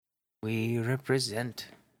We represent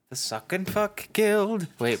the Suck and Fuck Guild.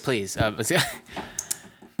 Wait, please.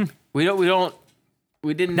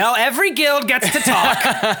 We didn't. Now every guild gets to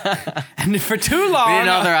talk. And for too long, We didn't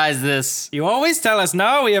authorize this. you always tell us,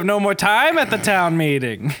 no, we have no more time at the town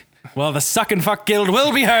meeting. Well, the Suck and Fuck Guild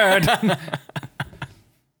will be heard.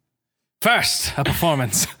 First, a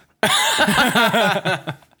performance.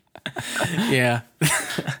 Yeah.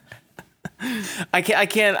 I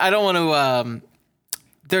can't. I don't want to.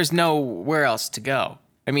 There's nowhere else to go.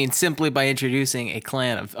 I mean, simply by introducing a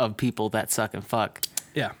clan of people that suck and fuck.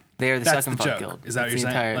 Yeah. They are the That's Suck and the Fuck joke. Guild. Is that what That's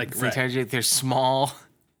you're the saying? entire, Like, it's the right. entire joke. They're small.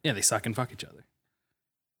 Yeah, they suck and fuck each other.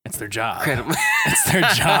 It's their job. Incredible. It's their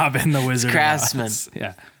job in the Wizard of Craftsmen. Oz.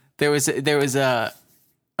 Yeah. There was a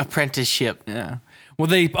apprenticeship. Yeah. Well,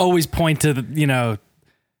 they always point to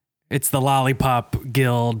it's the Lollipop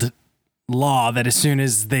Guild law that as soon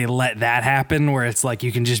as they let that happen, where it's like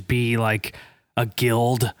you can just be like a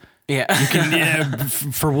guild. Yeah.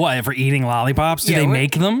 For what? For eating lollipops? Do they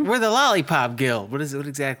make them? We're the Lollipop Guild. What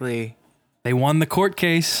exactly? They won the court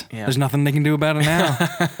case. Yeah. There's nothing they can do about it now.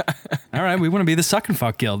 All right, we want to be the Suck and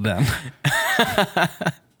Fuck Guild then.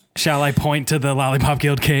 Shall I point to the Lollipop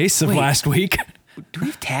Guild case of last week? Do we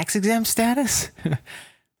have tax exempt status?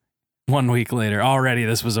 1 week later, already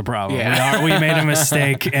this was a problem. Yeah. We made a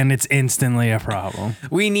mistake, and it's instantly a problem.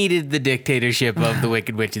 We needed the dictatorship of the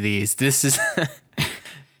Wicked Witch of the East. This is.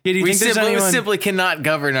 Yeah, do you We think there's anyone simply cannot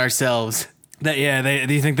govern ourselves. do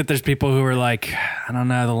you think that there's people who are like, I don't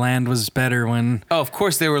know, the land was better when? Oh, of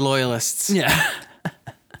course they were loyalists. Yeah.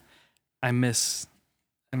 I miss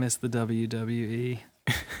the WWE.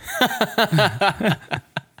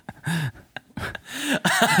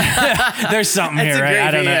 There's something That's here, a right? great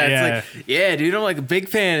I don't know. thing. Yeah. It's like, yeah, dude, I'm like a big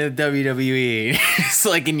fan of WWE. It's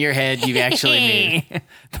like in your head, you actually mean.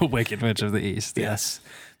 The Wicked Witch of the East. Yes.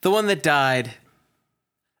 The one that died.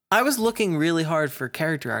 I was looking really hard for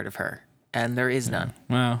character art of her, and there is none.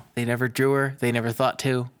 Wow. They never drew her. They never thought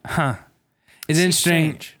to. It's interesting.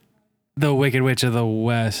 Strange. The Wicked Witch of the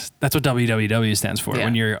West. That's what WWW stands for Yeah.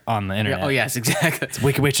 when you're on the internet. Oh, yes, exactly.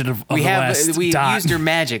 Wicked Witch of the West. We dot used her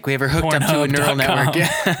magic. We have her hooked up to a neural Pornhub.com.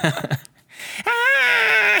 network.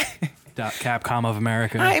 dot Capcom of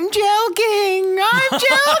America. I'm joking.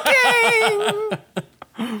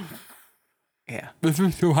 Yeah. This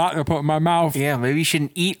is too hot to put in my mouth. Yeah, maybe you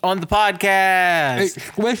shouldn't eat on the podcast.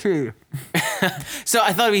 Squishy. So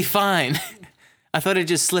I thought it'd be fine. I thought it'd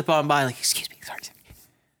just slip on by like, excuse me, sorry.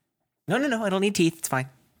 No, I don't need teeth. It's fine.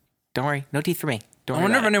 Don't worry. No teeth for me. Don't I worry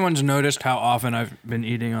wonder if about it. anyone's noticed how often I've been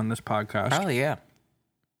eating on this podcast. Probably, yeah.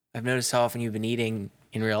 I've noticed how often you've been eating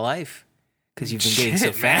in real life because you've been getting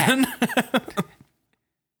so fat. man.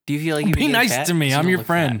 Do you feel like you've Be been getting nice fat? to me. 'Cause you I'm don't your look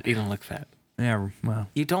friend. fat. You don't look fat. Yeah, well,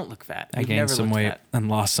 You don't look fat. I You've gained never some looked weight fat. and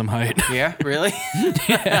lost some height. Yeah, really?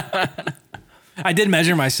 I did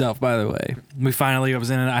measure myself, by the way.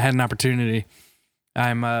 I had an opportunity.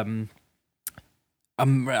 I'm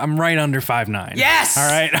right under 5'9". Yes! All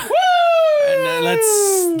right. Woo! And,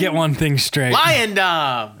 let's get one thing straight. Lion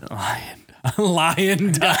Dom.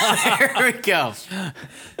 Lion dog. Here we go.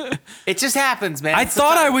 It just happens, man. I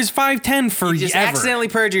thought I was 5'10" for You just ever. accidentally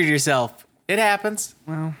perjured yourself. It happens.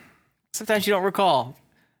 Well, sometimes you don't recall.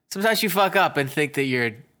 Sometimes you fuck up and think that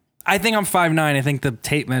you're I think I'm 5'9". I think the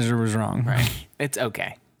tape measure was wrong. right. It's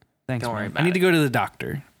okay. Thanks, Don't man. worry about I need it. to go to the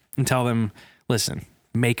doctor and tell them, listen,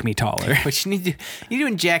 make me taller. But you need to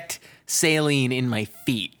inject saline in my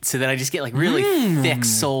feet so that I just get like really thick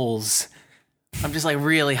soles. I'm just like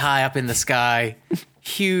really high up in the sky.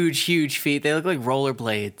 Huge feet. They look like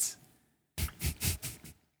rollerblades.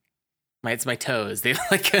 It's my toes. They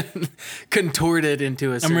like contorted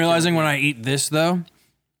into a I'm circular- realizing when I eat this, though,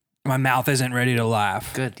 my mouth isn't ready to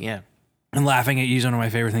laugh. Good, yeah. And laughing at you is one of my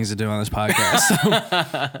favorite things to do on this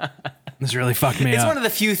podcast. So this really fucked me It's up. one of the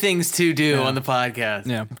few things to do on the podcast.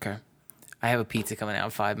 Yeah. Okay. I have a pizza coming out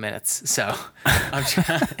in 5 minutes, so I'm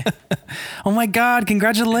trying. Oh my God,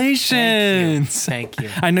 congratulations. Thank you.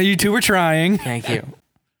 I know you two were trying. Thank you.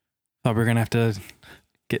 Thought we were going to have to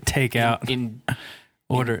get takeout,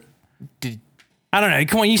 order. I don't know.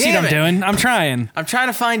 Come on, you see Damn what I'm it. doing. I'm trying. I'm trying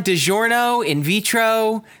to find DiGiorno, in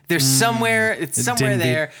vitro. There's somewhere. It's somewhere didn't be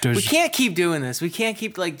there. We Dig- can't keep doing this. We can't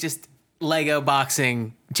keep like just Lego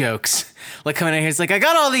boxing jokes. Like coming in here, it's like I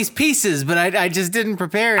got all these pieces, but I just didn't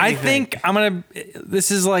prepare I anything. think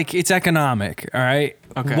this is like, it's economic, all right?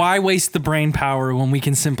 Okay. Why waste the brain power when we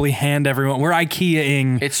can simply hand everyone, we're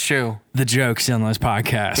IKEA-ing it's true. the jokes on this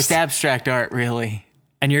podcast. It's abstract art, really.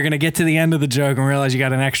 and you're gonna get to the end of the joke and realize you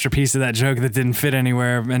got an extra piece of that joke that didn't fit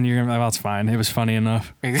anywhere, and you're gonna be like, well, it's fine. It was funny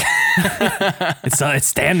enough. It's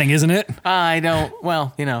standing, isn't it? I don't.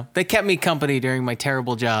 Well, they kept me company during my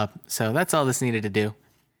terrible job, so that's all this needed to do.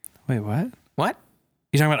 Wait, what? What?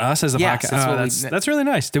 You talking about us as a Yes, podcast? that's what That's really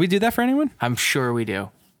nice. Did we do that for anyone? I'm sure we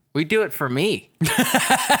do. We do it for me.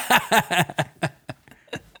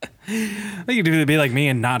 You could be like me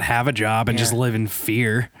and not have a job and just live in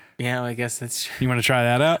fear. Yeah, I guess that's true. You want to try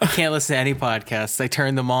that out? Can't listen to any podcasts. I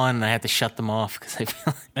turn them on and I have to shut them off because I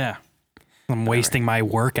feel Yeah. I'm wasting my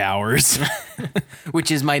work hours.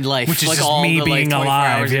 which is my life. Which is like just all me the, being 24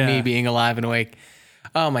 alive, hours yeah. of me being alive and awake.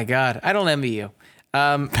 Oh my God. I don't envy you.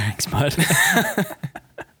 Thanks, bud.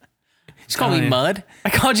 Just call me Mud. I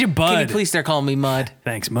called you Bud. Can you please start calling me Mud?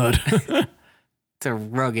 Thanks, Mud. It's a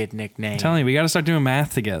rugged nickname. Telling you, we got to start doing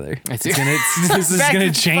math together. It's This is Back going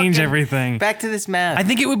to to change fucking- everything. Back to this math. I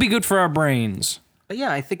think it would be good for our brains.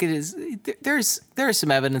 Yeah, I think it is. There's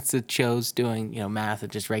some evidence that shows doing math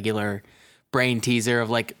and just regular brain teaser of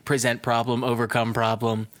like present problem, overcome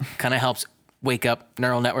problem kind of helps wake up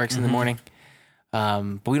neural networks in the morning.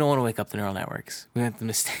 But we don't want to wake up the neural networks. We want them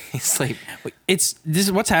to stay asleep.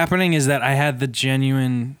 What's happening is that I had the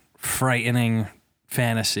genuine frightening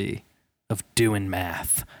fantasy of doing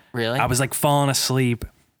math. Really? I was like falling asleep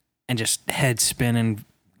and just head spinning,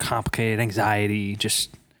 complicated anxiety,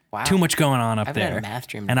 just Wow. too much going on up I've had there. a math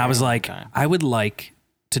dream And I for a was long like, time. I would like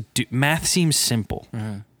to do math. Seems simple.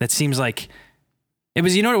 That seems like it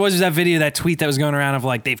was. You know what it was? It was that video, that tweet that was going around of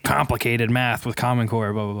like they've complicated math with Common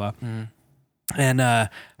Core, blah blah blah. And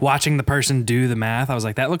watching the person do the math, I was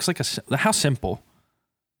like, that looks like how simple.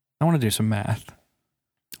 I want to do some math.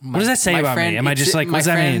 What does that say about me? Am I just like, what does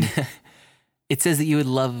that mean? It says that you would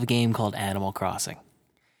love a game called Animal Crossing.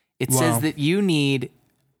 It says that you need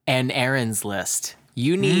an errands list.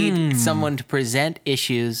 You need someone to present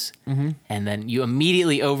issues, and then you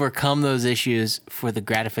immediately overcome those issues for the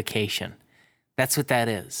gratification. That's what that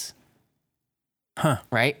is. Huh.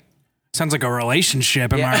 Right? Sounds like a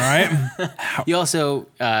relationship. Am I right? You also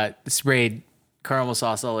sprayed caramel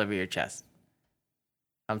sauce all over your chest.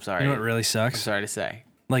 I'm sorry. You know what really I'm sucks? sorry to say.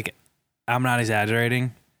 Like, I'm not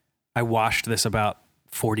exaggerating. I washed this about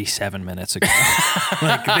 47 minutes ago.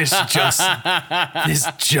 Like this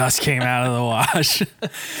just came out of the wash.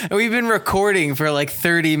 We've been recording for like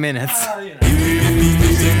 30 minutes.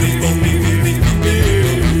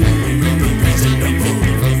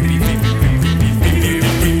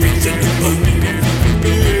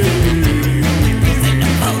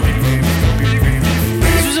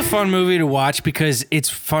 This was a fun movie to watch because it's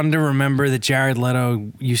fun to remember that Jared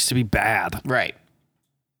Leto used to be bad. Right.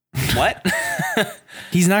 What?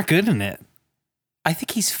 He's not good in it. I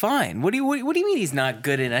think he's fine. What do you mean he's not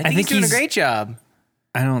good in it? I think think he's doing a he's- great job.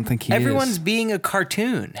 I don't think he Everyone's is. being a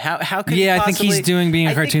cartoon. How could Yeah, you I think he's possibly- doing being a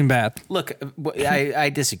I think- cartoon bad. Look, I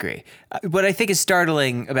disagree. What I think is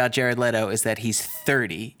startling about Jared Leto is that he's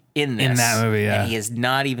 30 in this. In that movie, yeah. And he has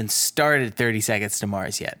not even started 30 Seconds to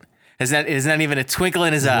Mars yet. It is not even a twinkle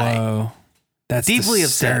in his eye. Whoa. That's Deeply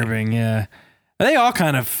disturbing, yeah. They all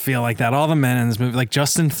kind of feel like that. All the men in this movie, like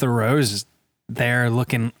Justin Theroux's there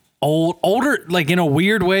looking older, like in a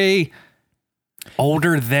weird way,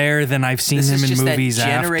 older there than I've seen This him is in just movies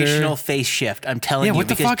that generational after. face shift. I'm telling Yeah, you, what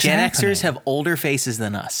the because fuck's Gen happening? Xers have older faces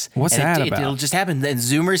than us. What's And that it, about? It'll just happen. And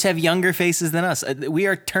Zoomers have younger faces than us. We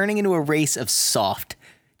are turning into a race of soft,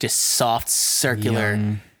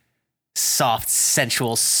 circular, soft,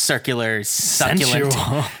 sensual, circular, succulent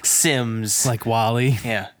Sensual. Sims. Like Wally.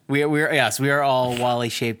 Yeah, we are all Wally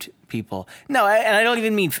shaped people. No, I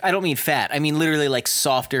don't mean fat. I mean literally like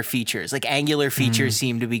softer features, like angular features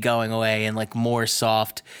seem to be going away, and like more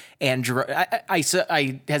soft.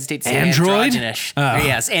 I hesitate to say Android? androgynous. Oh.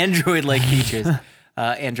 Yes, android like features,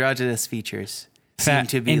 androgynous features seem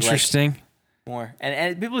to be Interesting. like more,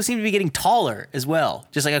 and people seem to be getting taller as well,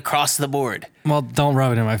 just like across the board. Well, don't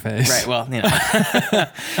rub it in my face. Right. Well,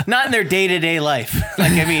 not in their day to day life.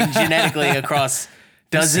 Like I mean, genetically across Seen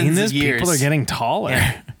dozens this? of years. People are getting taller.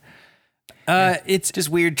 Yeah. It's just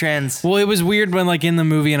weird trends. Well, it was weird when, like, in the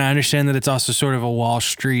movie, and I understand that it's also sort of a Wall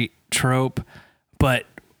Street trope, but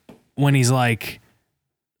when he's like,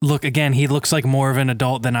 look, again, he looks like more of an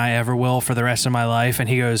adult than I ever will for the rest of my life, and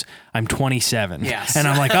he goes, I'm 27. Yes. And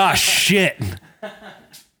I'm like, oh, shit.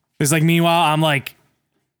 It's like, meanwhile, I'm, like,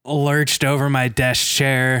 lurched over my desk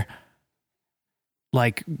chair,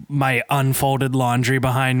 like, my unfolded laundry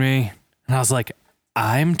behind me, and I was like,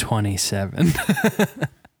 I'm 27.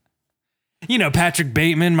 You know, Patrick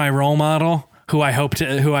Bateman, my role model, who I hope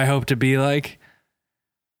to be like.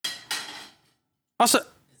 Also,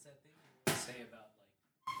 It's that thing people say about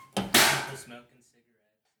like people smoking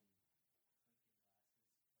cigarettes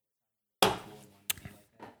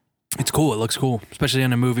looks cool. It looks cool, especially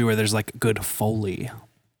in a movie where there's like good Foley.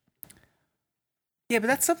 Yeah, but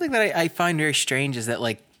that's something that I find very strange is that,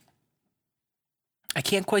 like, I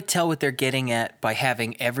can't quite tell what they're getting at by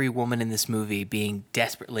having every woman in this movie being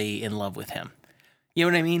desperately in love with him. You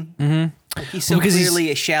know what I mean? Mm-hmm. Like, he's so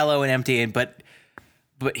clearly shallow and empty, but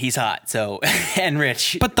he's hot, so and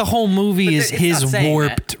rich. But the whole movie is his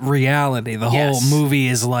warped reality. The whole movie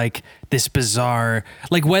is like this bizarre,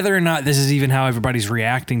 like whether or not this is even how everybody's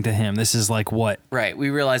reacting to him. This is like what? Right.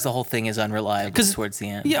 We realize the whole thing is unreliable towards the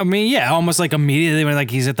end. Yeah, I mean, yeah, almost like immediately when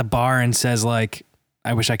like he's at the bar and says like,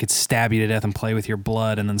 I wish I could stab you to death and play with your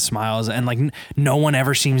blood, and then smiles, and like no one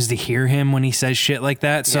ever seems to hear him when he says shit like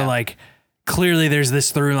that. So like clearly there's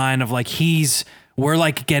this through line of like we're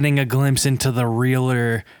like getting a glimpse into the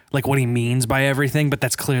realer, like what he means by everything, but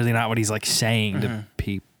that's clearly not what he's like saying to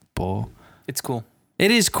people. It's cool.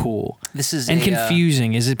 It is cool. This is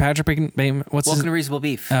confusing. Is it Patrick Bateman? Welcome to Reasonable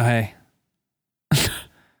Beef. Oh, hey.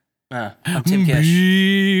 I'm Tim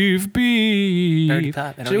Kish. Beef. It already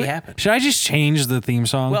happened. Should I just change the theme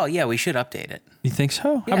song? Well, yeah, we should update it. You think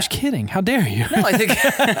so? Yeah. I was kidding. How dare you? No, I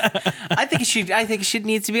think it should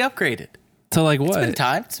needs to be upgraded. So like what? It's been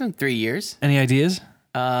time. It's been 3 years. Any ideas?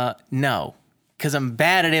 No, because I'm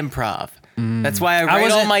bad at improv. That's why I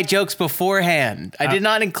write all my jokes beforehand. I did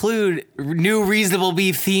not include new Reasonable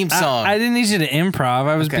Beef theme song. I didn't need you to improv.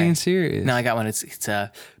 I was being serious. No, I got one. It's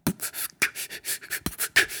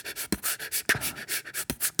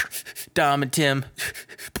Dom and Tim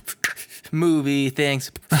movie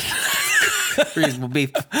things. Reasonable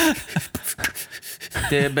Beef.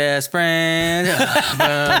 They're best friends.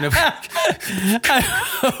 I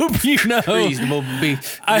hope you know. Reasonable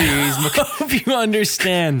Beef. I hope you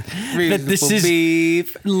understand that this is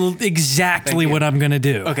exactly what I'm gonna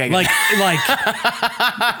do. Okay. Like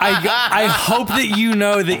I hope that you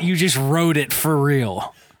know that you just wrote it for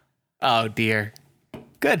real. Oh dear.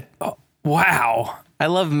 Good. Oh, wow. I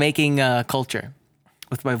love making culture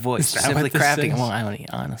with my voice. Simply crafting. Well,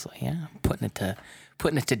 honestly, yeah. Putting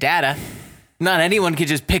it to data. Not anyone could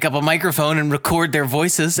just pick up a microphone and record their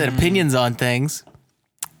voices and opinions on things.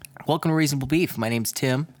 Welcome to Reasonable Beef. My name's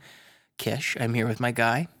Tim Kish. I'm here with my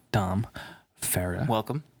guy, Dom Farah.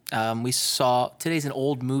 Welcome. We saw today's an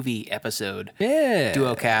old movie episode. Yeah.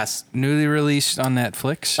 Duo cast. Newly released on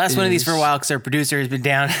Netflix. Last one of these for a while because our producer has been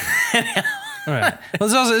down. All right. Well,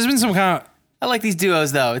 there's been some kind of. I like these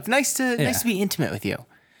duos though. It's nice to be intimate with you.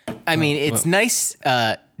 I mean, it's nice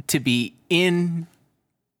to be in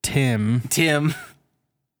Tim.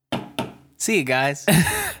 See you guys.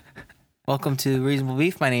 Welcome to Reasonable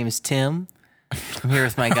Beef. My name is Tim. I'm here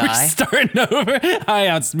with my guy. Starting over.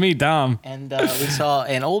 Hi, it's me, Dom. And we saw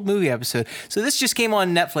an old movie episode. So this just came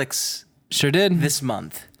on Netflix. Sure did. This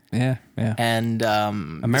month. Yeah. And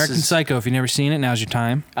American Psycho. If you've never seen it, now's your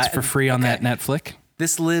time. It's for free on that Netflix.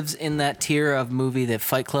 This lives in that tier of movie that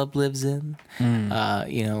Fight Club lives in.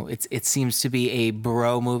 It seems to be a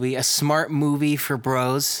bro movie, a smart movie for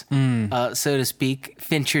bros, so to speak.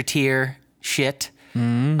 Fincher tier shit.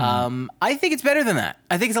 I think it's better than that.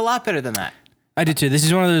 I think it's a lot better than that. I do too. This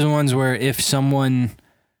is one of those ones where if someone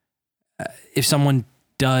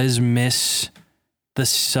does miss the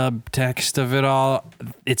subtext of it all,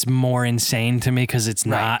 it's more insane to me because it's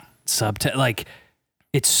not subtext. Like,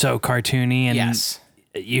 it's so cartoony and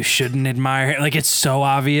you shouldn't admire it. Like, it's so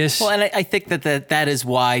obvious. Well, and I think that is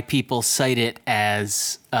why people cite it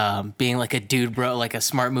as being like a dude bro, like a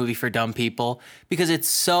smart movie for dumb people, because it's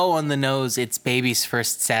so on the nose. It's baby's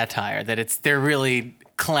first satire that they're really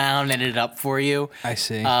clowning it up for you. I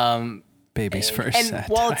see. Baby's first and satire.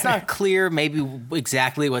 While it's not clear maybe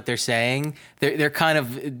exactly what they're saying, they're kind of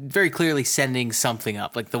very clearly sending something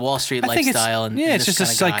up, like the Wall Street lifestyle. It's just a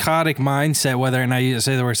psychotic mindset, whether or not you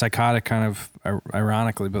say the word psychotic kind of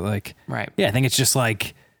ironically, but like, yeah, I think it's just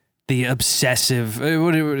like the obsessive,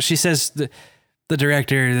 she says, the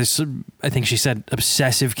director, I think she said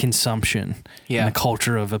obsessive consumption. Yeah. And the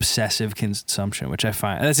culture of obsessive consumption, which I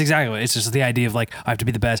find, that's exactly what it's just the idea of like, I have to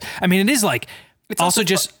be the best. I mean, it is like, it's also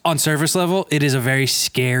just on surface level, it is a very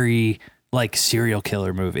scary, like, serial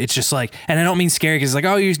killer movie. It's just like, and I don't mean scary because it's like,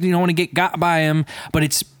 oh, you don't want to get got by him, but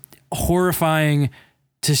it's horrifying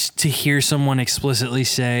to hear someone explicitly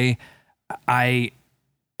say, I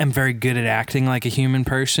am very good at acting like a human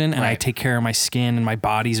person, and I take care of my skin, and my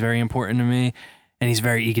body's very important to me, and he's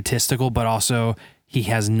very egotistical, but also he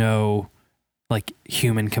has no, like,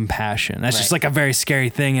 human compassion. That's just like a very scary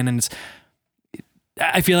thing, and it's,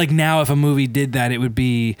 I feel like now if a movie did that, it would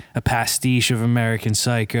be a pastiche of American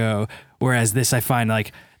Psycho. Whereas this, I find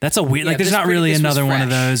like that's a weird. Like, there's not really another one of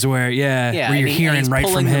those where where you're hearing right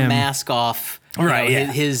from him. Pulling the mask off Right,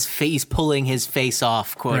 yeah. His face, pulling his face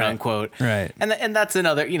off, quote Right. unquote. Right. And that's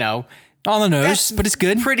another, On the nose, that's but it's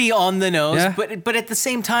good. pretty on the nose, Yeah. but at the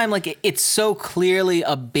same time, like it's so clearly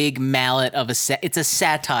a big mallet of it's a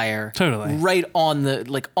satire, Totally. right on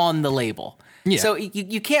the label. Yeah. So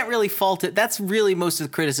you can't really fault it. That's really most of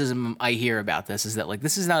the criticism I hear about this is that like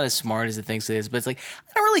this is not as smart as it thinks it is. But it's like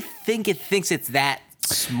I don't really think it thinks it's that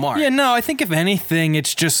smart. Yeah, no, I think if anything,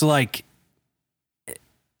 it's just like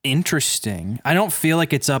interesting. I don't feel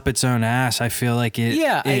like it's up its own ass. I feel like it.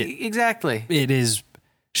 Yeah, exactly. It is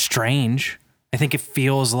strange. I think it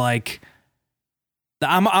feels like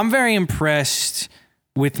I'm very impressed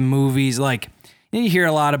with movies like you hear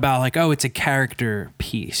a lot about like, oh, it's a character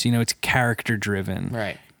piece, it's character driven.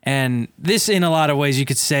 Right. And this in a lot of ways you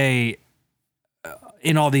could say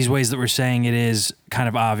in all these ways that we're saying it is kind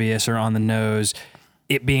of obvious or on the nose,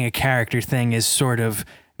 it being a character thing is sort of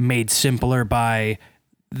made simpler by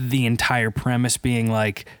the entire premise being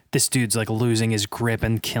like this dude's like losing his grip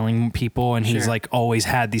and killing people and he's Sure. like always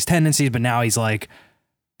had these tendencies, but now he's like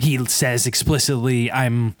he says explicitly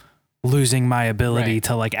I'm losing my ability Right.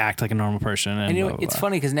 to like act like a normal person. And And blah, blah, it's blah.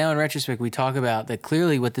 funny because now in retrospect we talk about that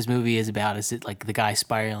clearly what this movie is about is it like the guy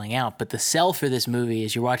spiraling out, but the sell for this movie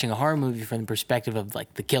is you're watching a horror movie from the perspective of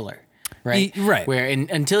like the killer. Right. Right. Where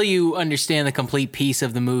until you understand the complete piece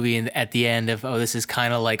of the movie and at the end of, oh, this is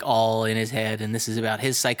kind of like all in his head and this is about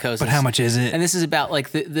his psychosis. But how much is it? And this is about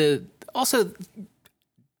like the also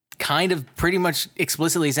kind of pretty much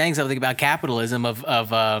explicitly saying something about capitalism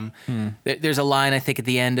there's a line I think at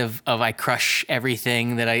the end of I crush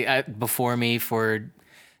everything that I before me for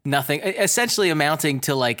nothing, essentially amounting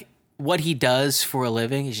to like what he does for a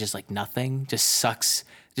living is just like nothing, just sucks.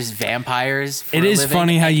 Just vampires. For It a is living,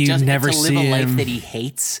 funny how and you just, never and to see live a life him. that he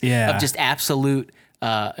hates. Yeah. Of just absolute,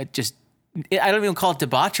 just I don't even call it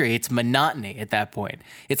debauchery. It's monotony at that point.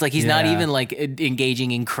 It's like he's not Yeah. even like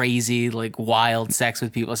engaging in crazy, like wild sex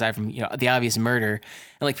with people aside from the obvious murder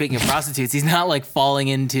and like picking up prostitutes. He's not like falling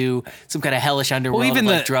into some kind of hellish underworld even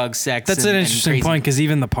of like the- drugs, sex. That's and, an and interesting crazy- point because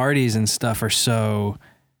even the parties and stuff are so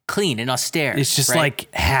Clean and austere. it's just right?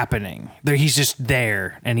 like happening. There, he's just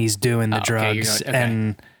there and he's doing the okay, you're drugs going- okay.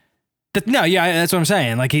 and no, yeah, that's what I'm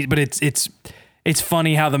saying. Like but it's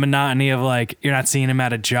funny how the monotony of like you're not seeing him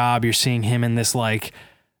at a job, you're seeing him in this like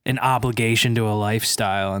an obligation to a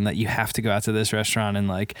lifestyle, and that you have to go out to this restaurant and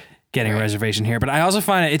like getting a Right. reservation here. But I also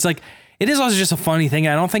find it's like it is also just a funny thing.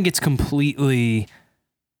 I don't think it's completely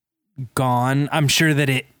gone. I'm sure that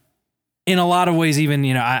it, in a lot of ways, even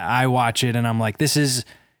I watch it and I'm like, this is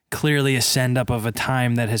clearly a send up of a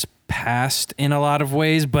time that has passed in a lot of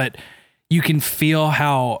ways, but you can feel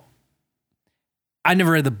how. I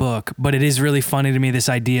never read the book, but it is really funny to me, this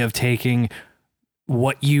idea of taking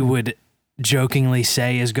what you would jokingly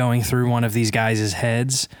say is going through one of these guys'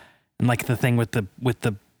 heads, and like the thing with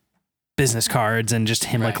the business cards and just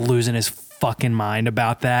him like Right. losing his fucking mind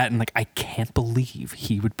about that, and like I can't believe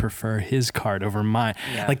he would prefer his card over mine.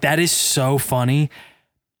 Yeah. Like that is so funny.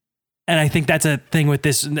 And I think that's a thing with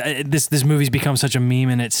this movie's become such a meme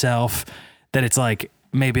in itself that it's like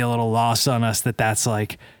maybe a little lost on us that's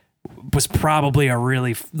like was probably a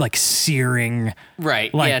really like searing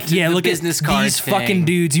right. like yeah. The look business at card these thing. fucking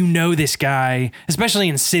dudes, this guy, especially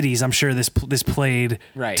in cities. I'm sure this played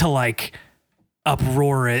Right. to like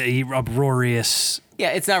uproarious. Yeah,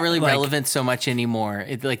 it's not really like- relevant so much anymore.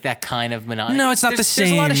 It's like that kind of monotony. No, it's not the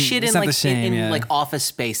There's a lot of same. shit It's in not like the same, in yeah. like Office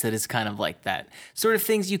Space that is kind of like that sort of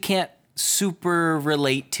things you can't super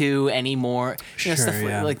relate to anymore. Sure, Stuff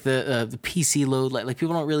yeah. like the PC load, like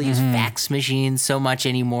people don't really use fax machines so much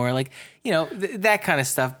anymore. Like that kind of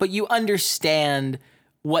stuff. But you understand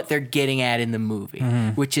what they're getting at in the movie,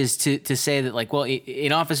 which is to say that like, well,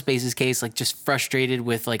 in Office Space's case, like just frustrated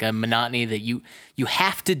with like a monotony that you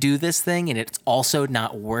have to do this thing and it's also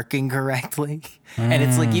not working correctly. And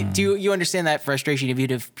it's like, you understand that frustration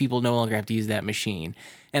even if people no longer have to use that machine.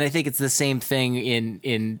 And I think it's the same thing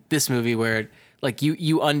in this movie where like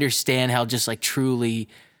you understand how just like truly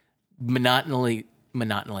monotony,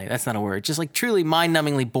 that's not a word, just like truly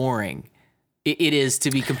mind-numbingly boring it is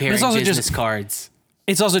to be comparing also business just- cards.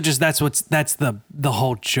 It's also just that's the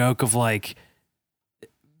whole joke of like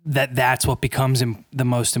that's what becomes the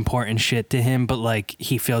most important shit to him, but like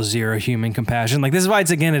he feels zero human compassion. Like this is why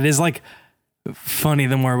it is like funny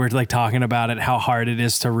the more we're like talking about it, how hard it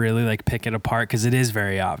is to really like pick it apart, because it is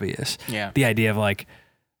very obvious. Yeah. The idea of like,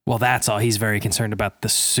 well, that's all. He's very concerned about the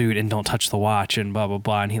suit and don't touch the watch and blah blah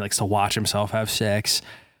blah, and he likes to watch himself have sex,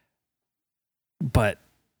 but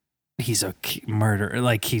he's a murderer.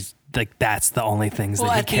 Like he's like that's the only things that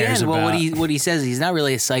he At the cares end, about. what he says, he's not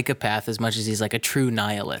really a psychopath as much as he's like a true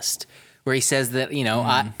nihilist, where he says that,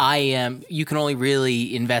 I am, you can only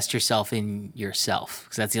really invest yourself in yourself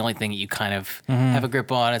because that's the only thing that you kind of have a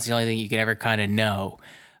grip on. It's the only thing you can ever kind of know.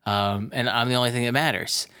 And I'm the only thing that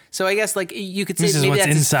matters. So I guess like you could say This is maybe what's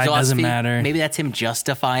that's his inside doesn't philosophy. matter. Maybe that's him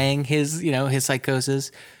justifying his, his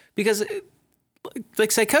psychosis because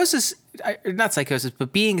like psychosis, not psychosis,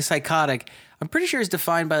 but being psychotic, I'm pretty sure is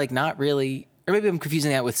defined by like not really, or maybe I'm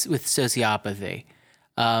confusing that with sociopathy.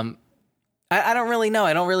 I don't really know.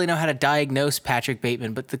 I don't really know how to diagnose Patrick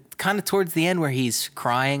Bateman, but the kind of towards the end where he's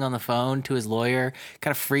crying on the phone to his lawyer,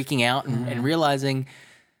 kind of freaking out and realizing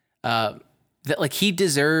that like he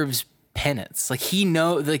deserves penance. Like he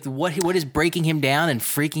knows like what is breaking him down and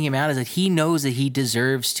freaking him out is that he knows that he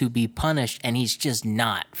deserves to be punished and he's just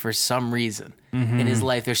not for some reason in his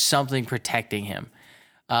life. There's something protecting him.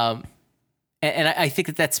 And I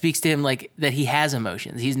think that speaks to him, like, that he has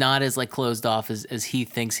emotions. He's not as, like, closed off as he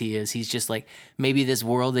thinks he is. He's just, like, maybe this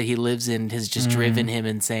world that he lives in has just driven him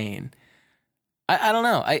insane. I don't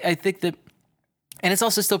know. I think that... And it's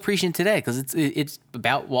also still prescient today because it's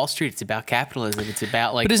about Wall Street. It's about capitalism. It's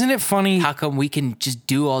about, like... But isn't it funny... How come we can just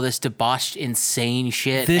do all this debauched, insane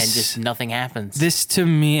shit and just nothing happens? This, to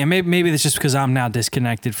me... And maybe it's just because I'm now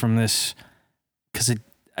disconnected from this because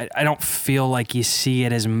I don't feel like you see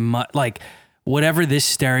it as much... Like... Whatever this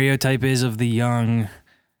stereotype is of the young,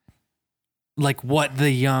 like what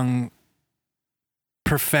the young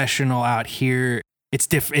professional out here, it's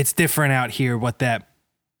different out here what that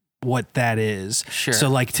is. Sure. So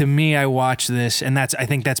like to me, I watch this and I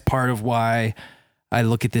think that's part of why I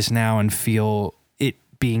look at this now and feel it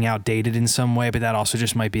being outdated in some way, but that also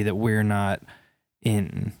just might be that we're not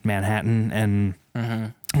in Manhattan and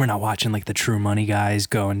we're not watching like the True Money guys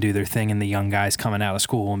go and do their thing and the young guys coming out of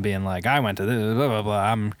school and being like, I went to this, blah, blah, blah.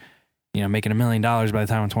 I'm, making $1 million by the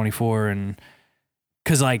time I'm 24. And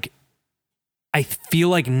cause like, I feel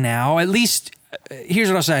like now, at least, here's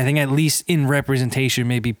what I'll say. I think at least in representation,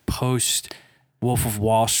 maybe post Wolf of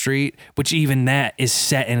Wall Street, which even that is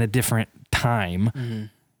set in a different time.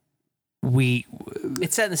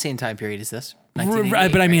 It's set in the same time period as this. Right,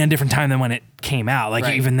 but I mean a different time than when it came out.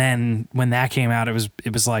 Like even then, when that came out, it was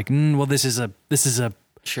like, well, this is a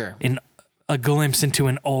sure a glimpse into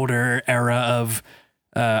an older era of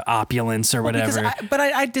opulence or whatever.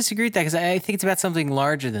 I disagree with that because I think it's about something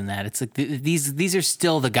larger than that. It's like these are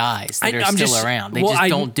still the guys that are still around. They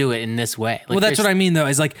don't do it in this way. Like, that's what I mean though.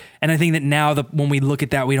 Is like, and I think that now when we look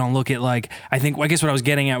at that, we don't look at like. I guess what I was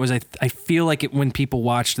getting at was I feel like when people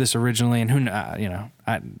watched this originally, and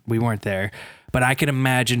we weren't there, but I could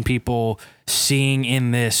imagine people seeing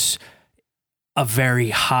in this a very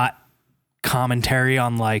hot commentary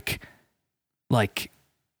on like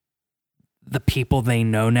the people they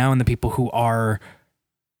know now and the people who are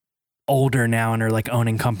older now and are like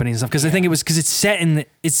owning companies and stuff. Cause I think it was, cause it's set in the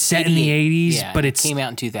 80s, but it came out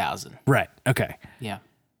in 2000. Right. Okay. Yeah.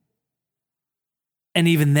 And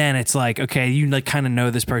even then it's like, okay, you like kind of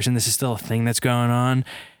know this person. This is still a thing that's going on.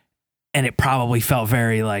 And it probably felt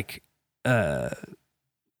very like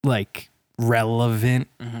relevant.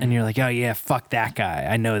 And you're like, oh yeah, fuck that guy.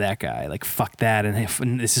 I know that guy. Like, fuck that.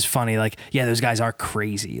 And this is funny. Like, yeah, those guys are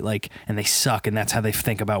crazy. Like, and they suck. And that's how they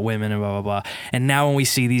think about women and blah, blah, blah. And now when we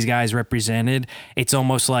see these guys represented, it's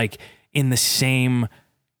almost like in the same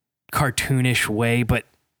cartoonish way, but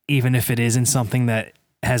even if it isn't something that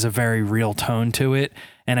has a very real tone to it.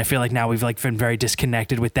 And I feel like now we've like been very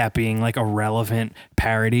disconnected with that being like a relevant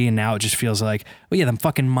parody. And now it just feels like, well, yeah, them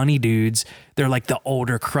fucking money dudes, they're like the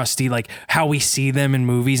older crusty, like how we see them in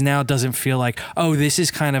movies now doesn't feel like, oh, this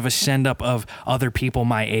is kind of a send up of other people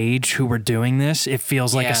my age who were doing this. It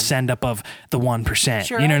feels like a send up of the 1%.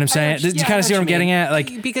 Sure, you know what I'm saying? Do you kind of see what I'm getting at?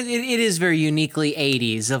 Like, because it is very uniquely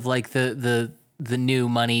 80s of like the new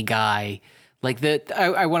money guy. Like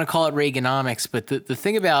I want to call it Reaganomics, but the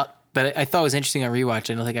thing about that I thought was interesting on rewatch,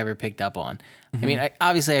 I don't think I ever picked up on. I mean,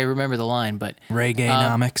 obviously I remember the line, but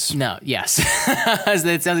Reaganomics. No, yes,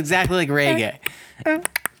 that sounds exactly like reggae.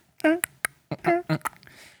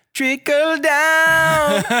 Trickle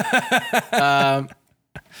down.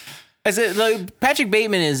 I said, like, Patrick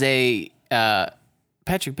Bateman is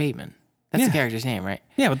Patrick Bateman. That's the character's name, right?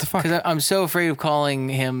 Yeah. What the fuck? Because I'm so afraid of calling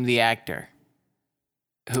him the actor.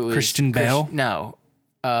 Who Christian Bale? No.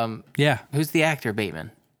 Yeah. Who's the actor,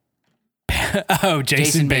 Bateman? Oh,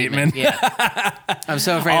 Jason Bateman. Yeah. I'm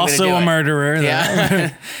so afraid also I'm a murderer.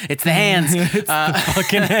 Yeah. It's the hands. It's the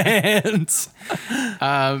fucking hands.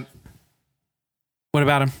 What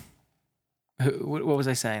about him? What was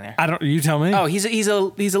I saying there? You tell me. Oh, he's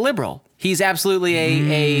a liberal. He's absolutely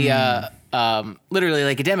a literally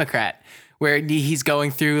like a Democrat, where he's going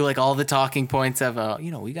through like all the talking points of,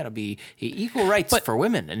 we got to be equal rights for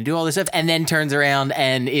women and do all this stuff, and then turns around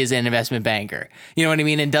and is an investment banker. You know what I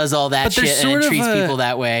mean? And does all that shit and treats people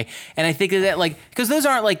that way. And I think that like, because those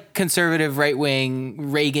aren't like conservative, right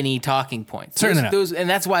wing, Reagan-y talking points. Certainly not. And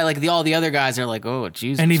that's why like all the other guys are like, oh,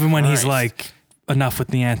 Jesus. And even when he's Christ. like, enough with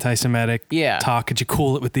the anti-Semitic talk, could you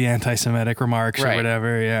cool it with the anti-Semitic remarks or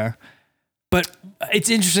whatever? Yeah. But it's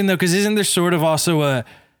interesting though, because isn't there sort of also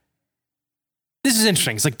this is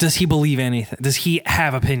interesting. It's like, does he believe anything? Does he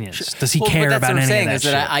have opinions? Does he care about any of that shit? Is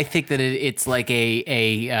that I think that it's like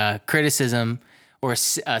a criticism or a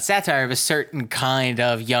satire of a certain kind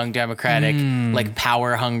of young Democratic, like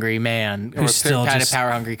power-hungry man, or still kind of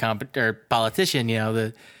power-hungry or politician.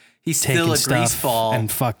 He's still a greaseball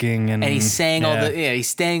and fucking and he's saying he's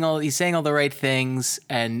saying all the right things,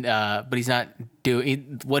 and but he's not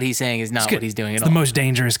doing what he's saying is not what he's doing at all. The most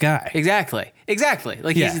dangerous guy. Exactly.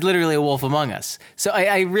 Like he's literally a wolf among us. So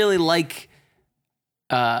I really like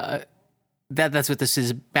that's what this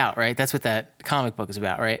is about, right? That's what that comic book is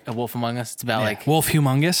about, right? A Wolf Among Us. It's about like Wolf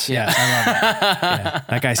Humongous. Yeah, I love that.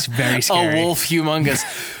 That guy's very scary. A wolf humongous.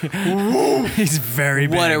 He's very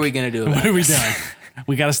big. What are we gonna do about What are we doing?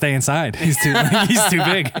 We got to stay inside. He's too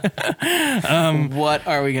big. What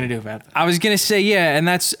are we going to do about that? I was going to say, and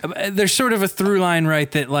there's sort of a through line, right?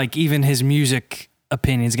 That like even his music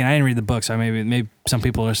opinions, again, I didn't read the book, so maybe some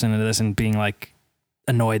people are listening to this and being like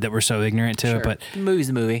annoyed that we're so ignorant to it, but the movie's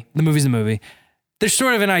the movie. The movie's the movie. There's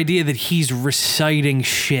sort of an idea that he's reciting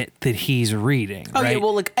shit that he's reading, right? Yeah,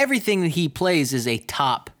 well, like everything that he plays is a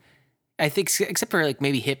top, I think, except for like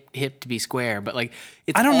maybe hip to be square, but like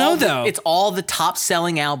it's I don't know though. It's all the top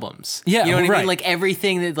selling albums. Yeah, you know what I right. mean. Like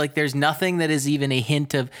everything that like there's nothing that is even a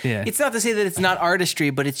hint of. Yeah. It's not to say that it's not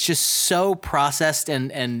artistry, but it's just so processed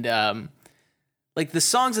and like the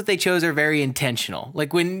songs that they chose are very intentional.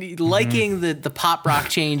 Like when liking the pop rock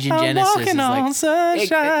change in Genesis is like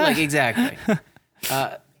sunshine. like exactly.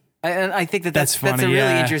 And I think that's funny, a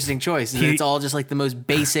really interesting choice. It's all just like the most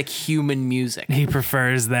basic human music. He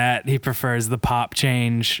prefers that. He prefers the pop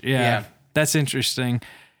change. Yeah. That's interesting.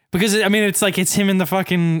 Because I mean, it's like it's him in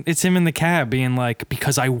the cab being like,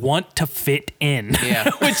 because I want to fit in.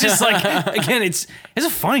 Yeah. Which is like, again, it's a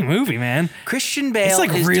funny movie, man. Christian Bale it's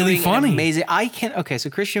like is really doing funny. amazing. So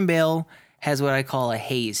Christian Bale has what I call a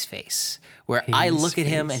haze face, where I look at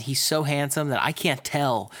him and he's so handsome that I can't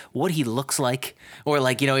tell what he looks like, or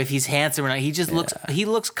like, if he's handsome or not. He just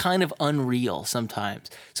looks kind of unreal sometimes.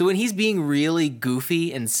 So when he's being really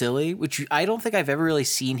goofy and silly, which I don't think I've ever really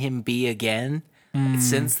seen him be again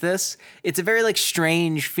since this, it's a very like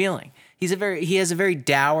strange feeling. He has a very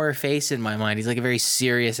dour face in my mind. He's like a very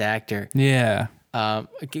serious actor. Yeah. Can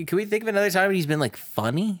we think of another time when he's been like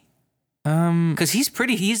funny? Because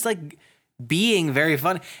he's like being very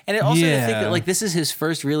funny, and it also to think that like this is his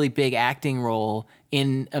first really big acting role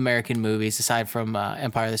in American movies aside from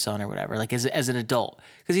Empire of the Sun or whatever. Like as an adult,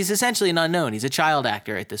 because he's essentially an unknown. He's a child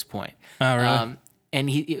actor at this point. Oh really? And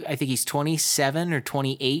I think he's 27 or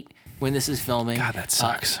 28 when this is filming. God, that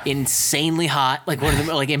sucks. Insanely hot, like one of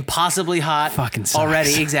them, like impossibly hot. Fucking sucks.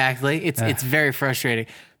 Already. Exactly. It's very frustrating.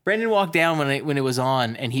 Brendan walked down when it was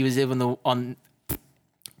on, and he was on.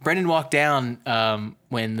 Brendan walked down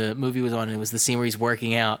when the movie was on, and it was the scene where he's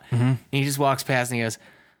working out. Mm-hmm. And he just walks past and he goes,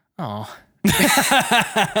 "Oh."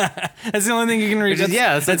 That's the only thing you can read.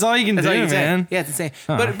 That's all you can do, man. Yeah, it's insane.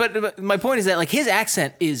 But my point is that like his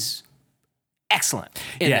accent is excellent.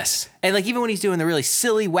 Yes. And like even when he's doing the really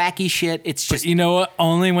silly, wacky shit, it's just. But you know what?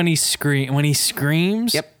 Only when he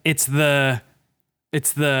screams. Yep. It's the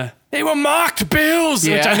they were mocked Bills,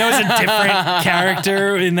 which I know is a different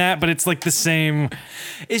character in that, but it's like the same.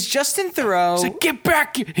 Is Justin Theroux? He's like, get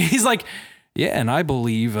back! He's like, yeah, and I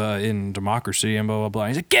believe in democracy and blah blah blah.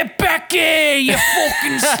 He's like, get back here, you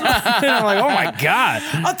fucking slut! And I'm like, oh my god!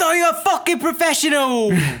 I thought you were a fucking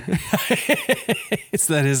professional. Is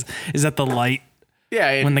that the light?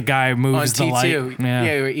 Yeah, when the guy moves the light.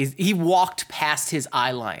 Yeah, he walked past his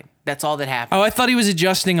eye line. That's all that happened. Oh, I thought he was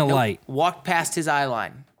adjusting a light. Walked past his eye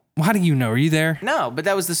line. Well, how do you know? Are you there? No, but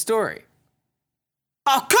that was the story.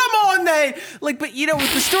 Oh, come on, then! Like, but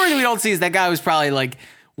with the story that we don't see is that guy was probably like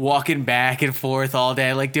walking back and forth all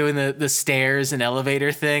day, like doing the stairs and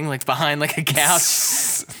elevator thing, like behind like a couch.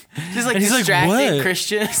 Just like distracting like, what?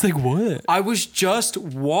 Christian. He's like, what? I was just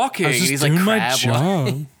walking. I was just he's doing like, my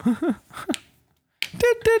job.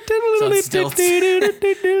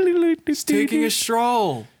 He's taking a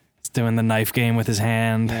stroll. He's doing the knife game with his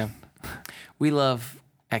hand. Yeah. We love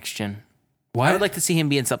X-Gen. What? I would like to see him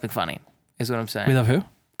be in something funny, is what I'm saying. We love who?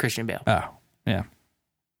 Christian Bale. Oh, yeah.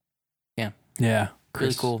 Yeah. Yeah.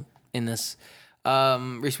 Really cool in this.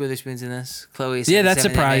 Reese Witherspoon's in this. Chloe. Yeah, that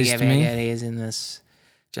surprised me. Is in this.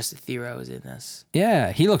 Justin Theroux is in this.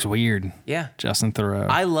 Yeah, he looks weird. Yeah. Justin Theroux.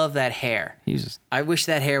 I love that hair. I wish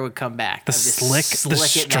that hair would come back. The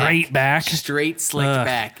straight back. Straight slicked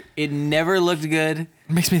back. It never looked good. It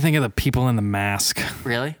makes me think of the people in The Mask.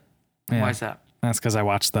 Really? Yeah. Why is that? That's because I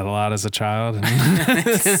watched that a lot as a child. And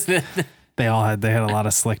they had a lot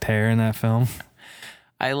of slicked hair in that film.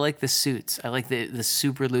 I like the suits. I like the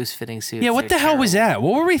super loose fitting suits. Yeah, what the hell was that?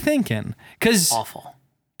 What were we thinking? Awful.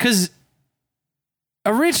 Because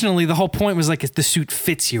originally the whole point was like if the suit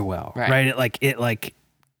fits you well, right? It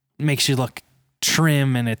makes you look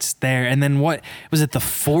trim and it's there. And then what was it? The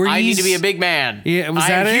 40s? I need to be a big man. Yeah, was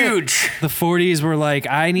that it? Huge. The 40s were like,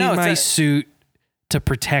 I need my suit to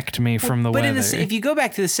protect me from the weather. But if you go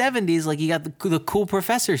back to the 70s, like you got the cool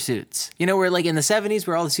professor suits, where like in the 70s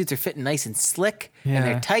where all the suits are fitting nice and slick and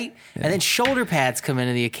they're tight, and then shoulder pads come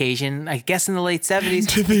into the occasion. I guess in the late 70s,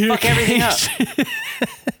 fuck everything up.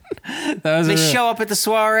 They show up at the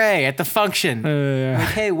soiree, at the function. Like,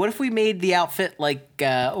 hey, what if we made the outfit like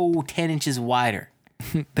 10 inches wider?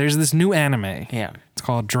 There's this new anime. Yeah, it's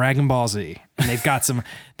called Dragon Ball Z, and they've got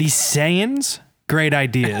these Saiyans. Great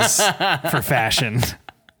ideas for fashion.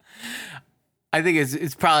 I think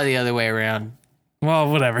it's probably the other way around.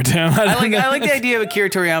 Well, whatever, Tim. I like the idea of Akira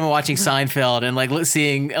Toriyama watching Seinfeld and like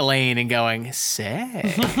seeing Elaine and going,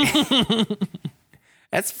 "Say."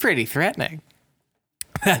 That's pretty threatening.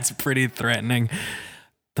 That's pretty threatening.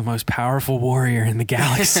 The most powerful warrior in the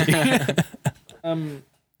galaxy. Who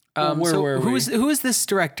is this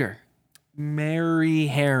director?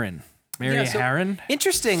 Mary Harron. Harron.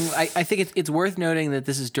 Interesting. I think it's worth noting that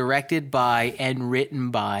this is directed by and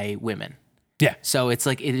written by women. Yeah. So it's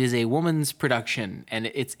like it is a woman's production,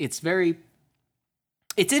 and it's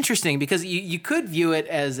interesting because you could view it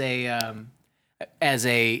as a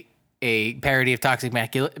parody of toxic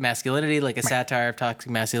masculinity, like a satire of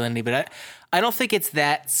toxic masculinity, but I don't think it's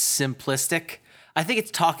that simplistic. I think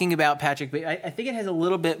it's talking about Patrick. I think it has a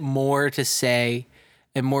little bit more to say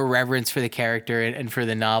and more reverence for the character and for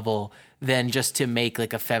the novel than just to make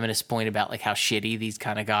like a feminist point about like how shitty these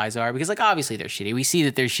kind of guys are, because like obviously they're shitty. We see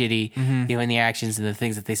that they're shitty, in the actions and the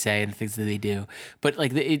things that they say and the things that they do. But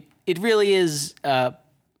like it really is.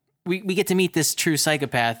 We get to meet this true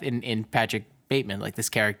psychopath in Patrick Bateman, like this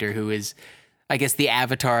character who is, I guess, the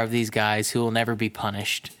avatar of these guys who will never be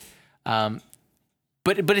punished.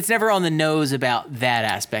 But it's never on the nose about that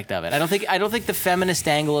aspect of it. I don't think the feminist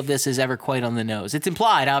angle of this is ever quite on the nose. It's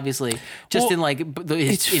implied, obviously, just in like in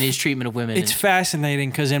his treatment of women. It's fascinating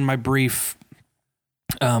because in my brief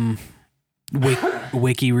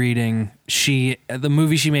wiki reading, the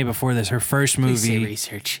movie she made before this, her first movie. Please say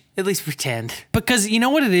research. At least pretend. Because you know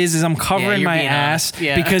what it is I'm covering my ass.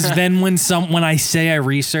 Yeah. Because then when I say I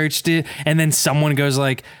researched it, and then someone goes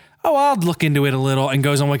like, oh, I'll look into it a little, and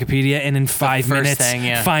goes on Wikipedia, and in 5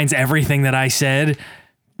 minutes finds everything that I said.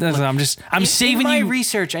 I'm saving you. In my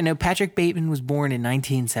research, I know Patrick Bateman was born in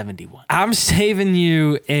 1971. I'm saving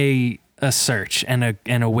you a search and a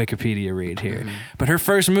Wikipedia read here. But her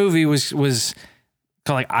first movie was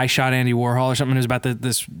called like I Shot Andy Warhol or something. It was about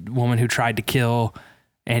this woman who tried to kill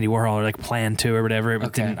Andy Warhol, or like planned to or whatever.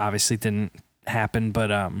 It didn't happen.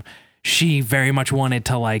 But she very much wanted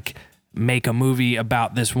to like make a movie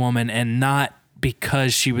about this woman, and not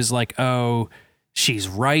because she was like, oh, she's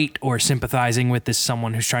right or sympathizing with this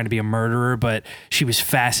someone who's trying to be a murderer, but she was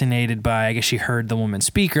fascinated by, I guess she heard the woman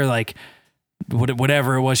speak, or like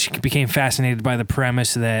whatever it was, she became fascinated by the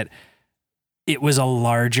premise that it was a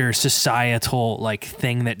larger societal like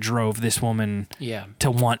thing that drove this woman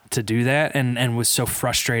to want to do that, and was so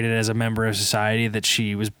frustrated as a member of society that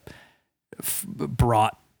she was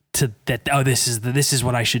brought to that. Oh, this is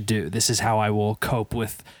what I should do. This is how I will cope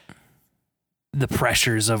with the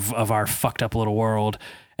pressures of our fucked up little world.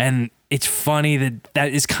 And it's funny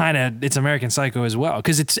that is kind of, it's American Psycho as well.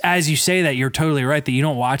 Cause it's, as you say that, you're totally right that you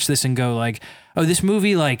don't watch this and go like, oh, this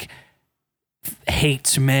movie like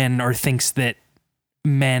hates men or thinks that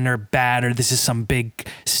men are bad, or this is some big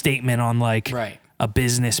statement on like a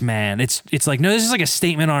businessman. It's like, no, this is like a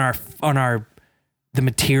statement on our the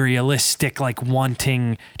materialistic, like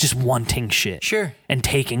wanting shit. Sure. And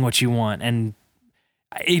taking what you want. And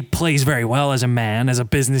it plays very well as a man, as a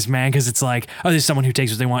businessman, because it's like, oh, there's someone who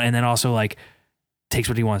takes what they want, and then also like takes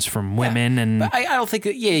what he wants from women. And but I don't think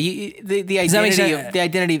that, the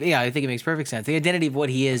identity, I think it makes perfect sense. The identity of what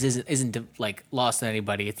he isn't like lost on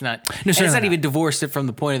anybody. It's not, it's not even divorced from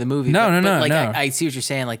the point of the movie. No. I see what you're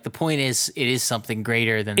saying. Like the point is, it is something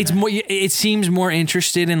greater than it's more. It seems more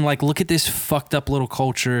interested in like, look at this fucked up little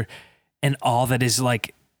culture and all that is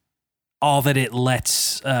like, all that it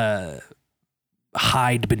lets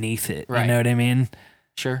hide beneath it. Right. You know what I mean?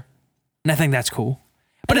 Sure. And I think that's cool.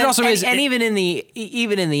 But it also is, and even in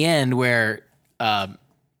the end where,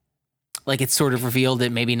 like it's sort of revealed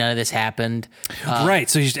that maybe none of this happened. right.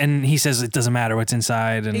 So and he says it doesn't matter what's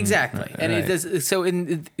inside. And, Exactly. And right. it does. So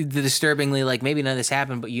in the disturbingly, like maybe none of this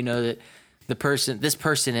happened, but you know that this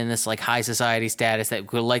person in this like high society status that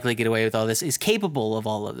could likely get away with all this is capable of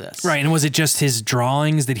all of this. Right. And was it just his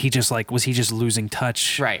drawings? Did he just was he just losing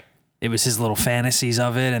touch? Right. It was his little fantasies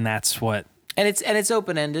of it. And that's what. And it's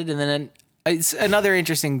open ended. And then it's another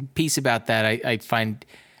interesting piece about that. I find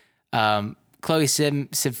Chloe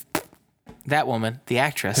Siv, that woman, the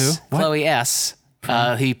actress, Who? What? Chloe S.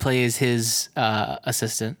 He plays his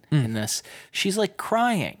assistant in this. She's like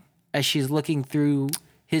crying as she's looking through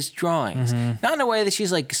his drawings. Not in a way that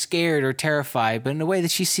she's like scared or terrified, but in a way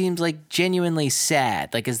that she seems like genuinely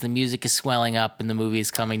sad, like as the music is swelling up and the movie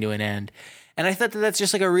is coming to an end. And I thought that that's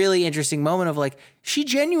just like a really interesting moment of like, she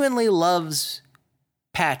genuinely loves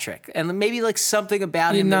Patrick and maybe like something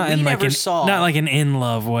about him that we never saw. Not like an in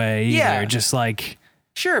love way either. Yeah. Just like.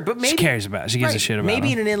 Sure, but maybe She cares about it. She gives a shit about maybe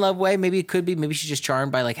him. in an in love way. Maybe it could be. Maybe she's just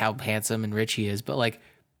charmed by like how handsome and rich he is. But like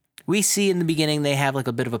we see in the beginning, they have like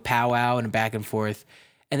a bit of a powwow and a back and forth,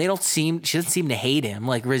 and she doesn't seem to hate him,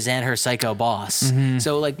 like resent her psycho boss. Mm-hmm.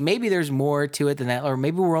 So like maybe there's more to it than that, or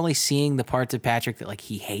maybe we're only seeing the parts of Patrick that like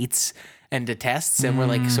he hates and detests, and we're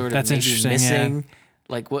like sort of That's maybe interesting, missing.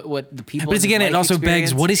 Like what the people. But it's, in his again, it life also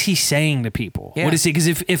experience. begs, what is he saying to people? Yeah. What is he? Because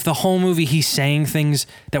if the whole movie he's saying things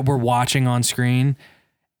that we're watching on screen,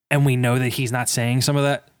 and we know that he's not saying some of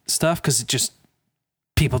that stuff because it just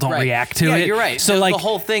people don't Right. react to yeah, it. you're right. So the, like the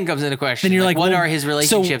whole thing comes into question. then you're like, what well, are his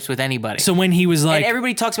relationships with anybody? So when he was like, and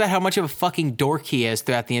everybody talks about how much of a fucking dork he is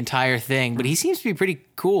throughout the entire thing, but he seems to be pretty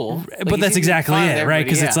cool. Like, but he that's seems to be exactly fine with it, right?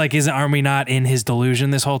 Because everybody, it's like, aren't we not in his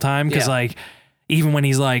delusion this whole time? Because Yeah. like, even when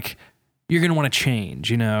he's like, you're gonna want to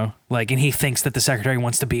change, you know, like, and he thinks that the secretary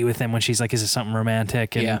wants to be with him when she's like, is it something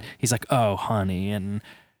romantic? And Yeah. he's like, oh, honey, and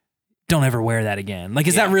don't ever wear that again. Like,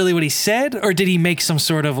 is Yeah. that really what he said, or did he make some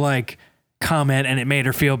sort of like comment and it made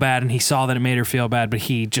her feel bad, and he saw that it made her feel bad, but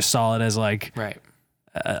he just saw it as like right.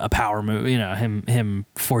 a power move, you know, him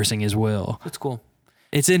forcing his will. That's cool.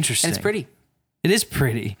 It's interesting. And it's pretty. It is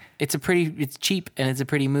pretty. It's cheap and it's a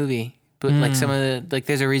pretty movie. But like some of the, like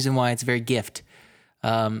there's a reason why it's very gift.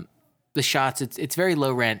 The shots, it's very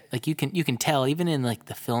low rent. Like you can tell even in like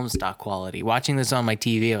the film stock quality. Watching this on my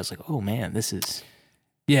TV, I was like, oh man, this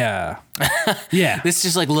Yeah. Yeah.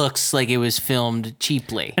 just like looks like it was filmed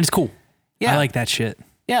cheaply. And it's cool. Yeah. I like that shit.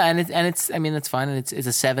 Yeah, and it's I mean that's fine. And it's a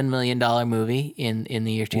 $7 million movie in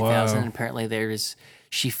the year 2000. Whoa. And apparently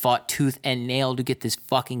she fought tooth and nail to get this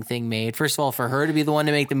fucking thing made. First of all, for her to be the one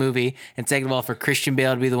to make the movie, and second of all, for Christian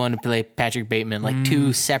Bale to be the one to play Patrick Bateman, like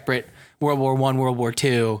two separate World War I, World War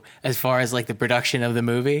II, as far as like the production of the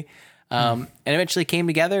movie. And eventually came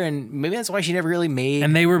together, and maybe that's why she never really made.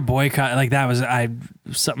 And they were boycott. Like that was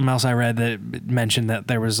something else I read that mentioned that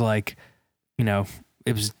there was like, you know,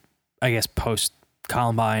 it was, I guess, post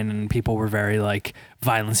Columbine, and people were very like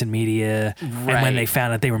violence in media. And when Right. they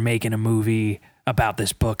found out they were making a movie about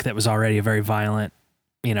this book that was already a very violent,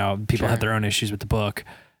 you know, people Sure. had their own issues with the book.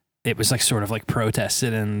 It was like sort of like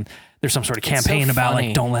protested, and there's some sort of It's so campaign about funny.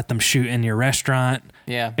 like, don't let them shoot in your restaurant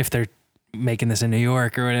Yeah. if they're making this in New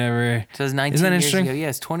York or whatever. So it was 19 Isn't that years interesting? ago. Yeah,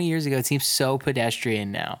 it's 20 years ago. It seems so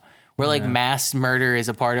pedestrian now. Where like mass murder is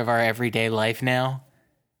a part of our everyday life now.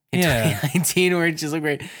 In Yeah. 2019, where it's just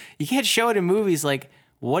like, you can't show it in movies. Like,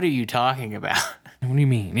 what are you talking about? What do you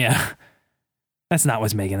mean? Yeah. That's not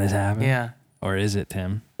what's making this happen. Yeah. Or is it,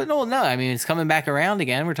 Tim? But no, I mean, it's coming back around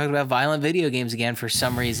again. We're talking about violent video games again for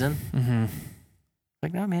some reason. Mm-hmm.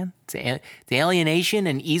 Like, no, man. It's the alienation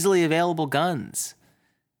and easily available guns.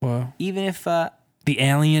 Well, Even if, the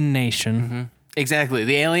alien nation. exactly,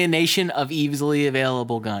 the alienation of easily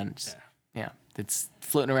available guns. Yeah. It's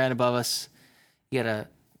floating around above us. You gotta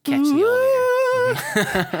catch the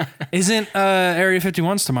elevator. Isn't Area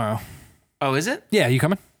 51's tomorrow? Oh, is it? Yeah, you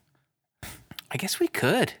coming? I guess we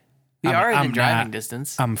could. We I'm- are I'm in driving not.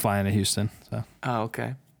 distance. I'm flying to Houston. So Oh,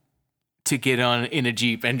 okay. To get on in a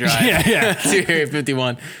Jeep and drive Yeah. to Area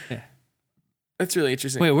 51. Yeah. That's really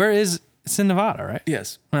interesting. wait, where is it's in Nevada, right?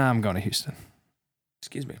 Yes. I'm going to Houston.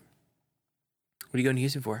 Excuse me. What are you going to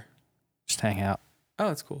Houston for? Just hang out. Oh,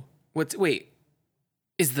 that's cool. Wait.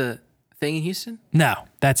 Is the thing in Houston? No,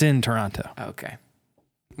 that's in Toronto. Oh, okay.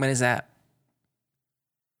 When is that?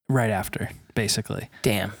 Right after, basically.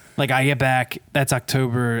 Damn. Like I get back, that's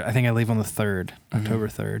October. I think I leave on the 3rd, October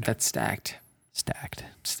 3rd. That's stacked. Stacked.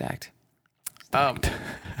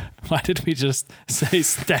 Why did we just say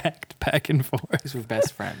stacked back and forth? Because we're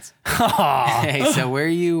best friends. Aw. Hey, so where are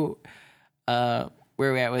you? Where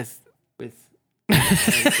are we at with?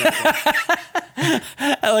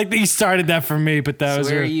 I like that you started that for me, but that So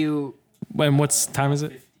was where are you? when. What's time is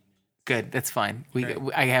it? Good. That's fine.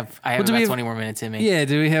 I have do about we have? 20 more minutes in me. Yeah.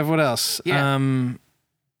 Do we have what else? Yeah.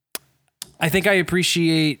 I think I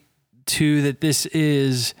appreciate too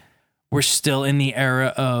that we're still in the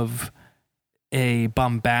era of a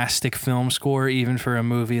bombastic film score, even for a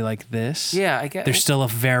movie like this. Yeah, I get. There's still a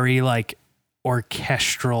very like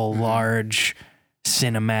orchestral, large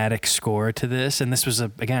cinematic score to this, and this was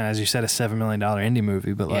again, as you said, a $7 million indie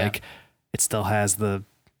movie, but like it still has the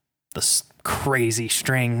crazy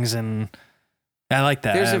strings, and I like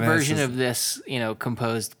that. There's a version of this,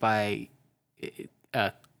 composed by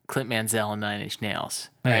Clint Mansell and Nine Inch Nails,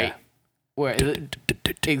 right? Yeah. Where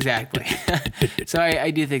exactly. So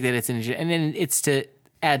I do think that it's and then it's to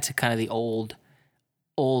add to kind of the old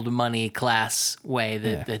money class way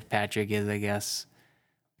that Patrick is, I guess.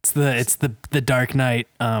 It's the Dark Knight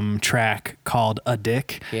track called "A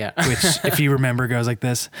Dick," Yeah. which, if you remember, goes like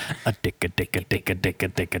this: a dick, a dick, a dick, a dick, a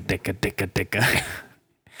dick, a dick, a dick, a dick.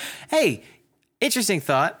 Hey, interesting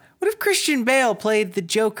thought. What if Christian Bale played the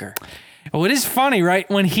Joker? Well, it is funny, right?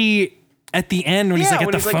 When he at the end, when he's like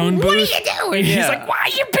at the phone booth, what are you doing? he's Yeah. like, "Why are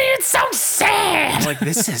you being so sad?" I'm like,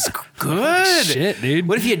 this is good. Shit, dude.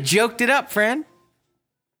 What if you joked it up, friend?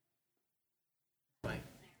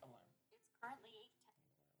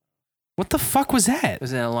 What the fuck was that? It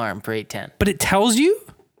was an alarm for 8:10. But it tells you?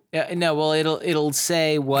 Yeah, no, well, it'll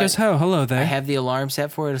say what Because hello I there. have the alarm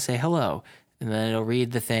set for. It'll say hello, and then it'll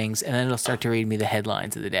read the things, and then it'll start to read me the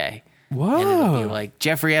headlines of the day. And it'll be Whoa. like,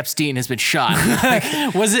 Jeffrey Epstein has been shot.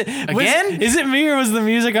 Was it Again? Is it me, or was the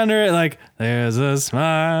music under it like "There's a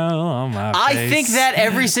smile on my face"? I think that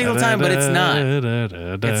every single time, but it's not.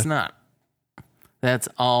 It's It's not. That's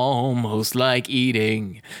almost like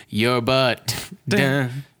eating your butt.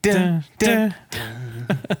 Dun, dun, dun.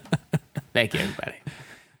 Thank you, everybody.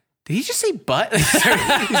 Did he just say butt?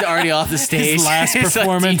 He's already off the stage. His last He's like,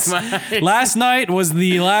 performance. "Deep Last night was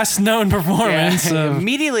the last known performance Yeah, of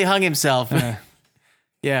immediately hung himself.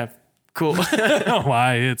 Yeah, cool.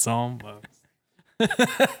 Why It's Almost.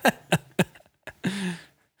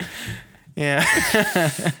 Yeah,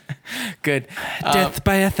 good. Death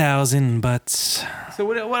by 1,000 butts. So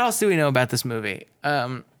what else do we know about this movie?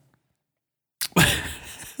 What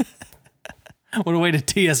a way to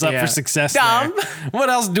tee us up Yeah. for success. Dumb. There. What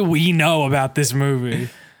else do we know about this movie?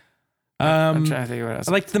 I'm trying to think of what else.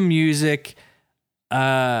 I like the music.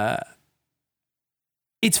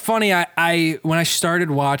 It's funny. I when I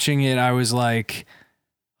started watching it, I was like,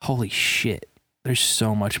 "Holy shit!" There's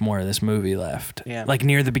so much more of this movie left. Yeah. Like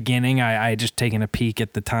near the beginning, I had just taken a peek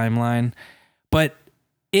at the timeline, but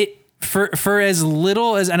it for as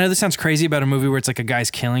little as I know this sounds crazy about a movie where it's like a guy's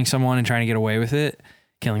killing someone and trying to get away with it,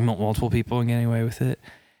 killing multiple people and getting away with it.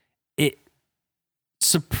 It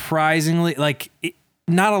surprisingly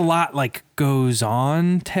not a lot like goes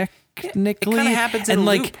on technically. It kinda happens in and a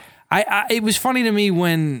like loop. I it was funny to me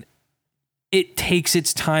when it takes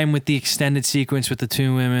its time with the extended sequence with the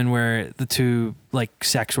two women, where the two like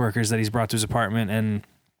sex workers that he's brought to his apartment, and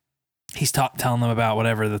he's telling them about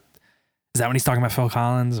whatever is that when he's talking about Phil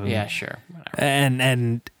Collins? Yeah, sure. Whatever.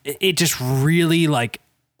 And it just really like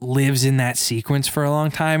lives in that sequence for a long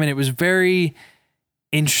time, and it was very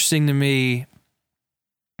interesting to me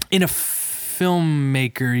in a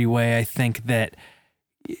filmmaker-y way. I think that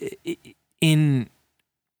in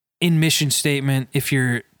mission statement, if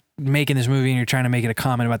you're making this movie and you're trying to make it a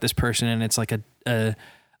comment about this person, and it's like a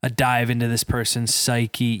dive into this person's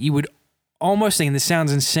psyche, you would almost think, and this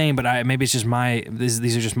sounds insane, but maybe it's just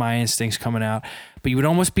these are just my instincts coming out, but you would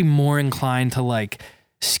almost be more inclined to like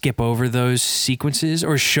skip over those sequences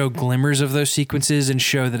or show glimmers of those sequences and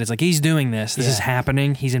show that it's like, he's doing this is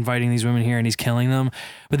happening, he's inviting these women here and he's killing them.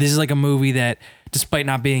 But this is like a movie that, despite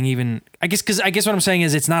not being even, I guess what I'm saying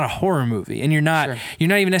is it's not a horror movie, and you're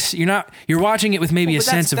watching it with maybe a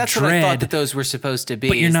sense of that's dread. what I thought that those were supposed to be.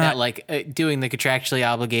 But you're is not- that like doing the contractually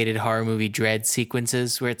obligated horror movie dread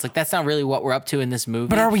sequences, where it's like that's not really what we're up to in this movie.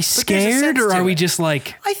 But are we there's a scared, sense or to are we it. just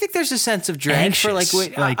like, I think there's a sense of dread for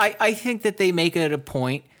Anxious, like I think that they make it a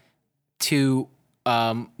point to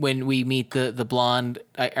when we meet the blonde,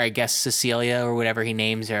 I guess Cecilia or whatever he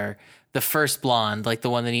names her, the first blonde, like the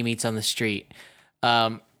one that he meets on the street.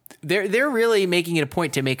 They're really making it a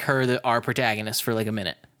point to make her our protagonist for like a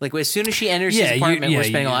minute. Like as soon as she enters his apartment, we're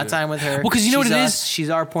spending a lot of time with her. Well, 'cause you know what She's it us, is? She's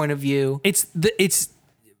our point of view. it's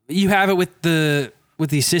you have it with the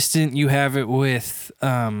assistant, you have it with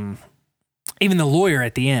even the lawyer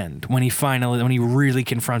at the end when he really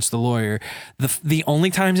confronts the lawyer. The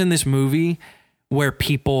only times in this movie where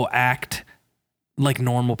people act like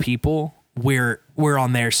normal people we're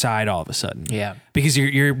on their side all of a sudden. Yeah. Because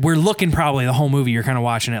we're looking probably the whole movie. You're kind of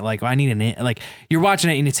watching it like, well, I need like you're watching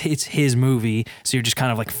it and it's his movie. So you're just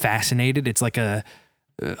kind of like fascinated. It's like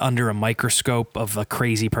under a microscope of a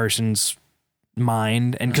crazy person's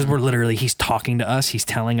mind. And because we're literally, he's talking to us, he's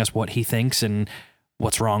telling us what he thinks and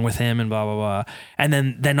what's wrong with him and blah, blah, blah. And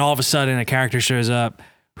then all of a sudden a character shows up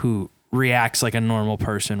who reacts like a normal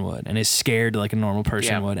person would and is scared like a normal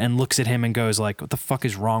person would and looks at him and goes like, what the fuck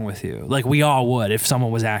is wrong with you? Like we all would if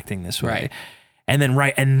someone was acting this way.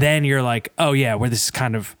 Right. And then you're like, oh yeah, where this is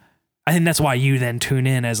kind of, I think that's why you then tune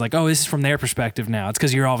in as like, oh, this is from their perspective now. It's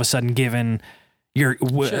because you're all of a sudden given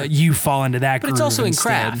you fall into that But groove it's also instead.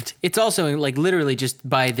 in craft. It's also in, like literally just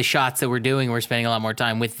by the shots that we're doing, we're spending a lot more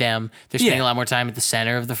time with them. They're spending a lot more time at the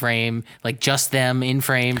center of the frame, like just them in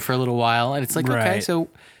frame for a little while. And it's like, okay, so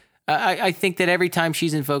I think that every time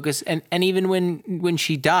she's in focus and even when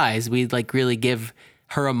she dies, we like really give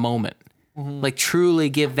her a moment. Like truly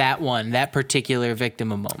give that particular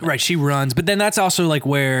victim a moment. Right, she runs. But then that's also like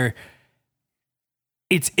where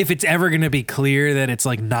if it's ever going to be clear that it's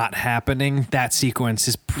like not happening, that sequence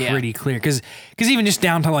is pretty clear. Because even just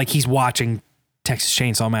down to like he's watching Texas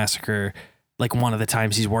Chainsaw Massacre, like one of the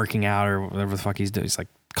times he's working out or whatever the fuck he's doing, he's like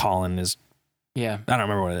calling his, I don't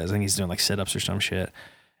remember what it is. I think he's doing like sit-ups or some shit.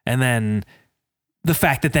 And then the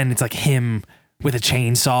fact that then it's like him with a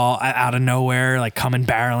chainsaw out of nowhere, like coming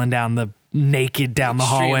barreling down the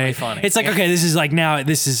hallway. Funny. It's like, okay, this is like now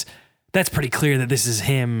that's pretty clear that this is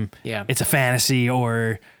him. Yeah. It's a fantasy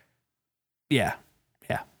or yeah.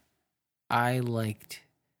 I liked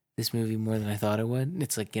this movie more than I thought it would.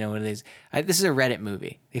 It's like, you know what it is. This is a Reddit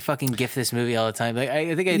movie. They fucking gif this movie all the time. Like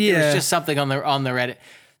I think there's just something on the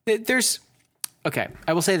Reddit. Okay,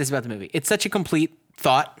 I will say this about the movie. It's such a complete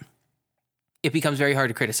thought. It becomes very hard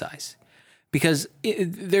to criticize. Because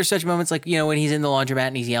there's such moments like, you know, when he's in the laundromat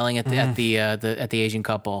and he's yelling at the Asian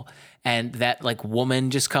couple, and that like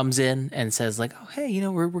woman just comes in and says like, oh hey, you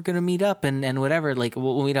know, we're gonna meet up and whatever, like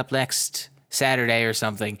we'll meet up next Saturday or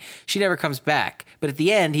something. She never comes back, but at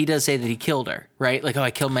the end he does say that he killed her, right? Like, oh,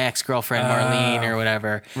 I killed my ex-girlfriend Marlene or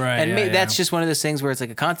whatever. Right. And that's just one of those things where it's like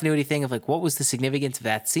a continuity thing of like, what was the significance of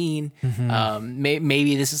that scene?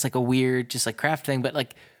 Maybe this is like a weird just like craft thing, but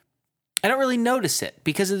like I don't really notice it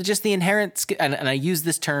because of just the inherent, and I use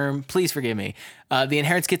this term, please forgive me, the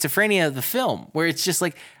inherent schizophrenia of the film, where it's just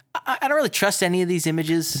like, I don't really trust any of these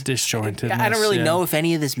images. Disjointed. I don't really know if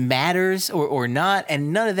any of this matters or not,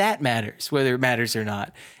 and none of that matters, whether it matters or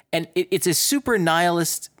not. And it's a super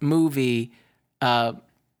nihilist movie, but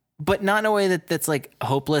not in a way that's like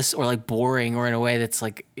hopeless or like boring, or in a way that's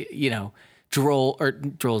like, you know, droll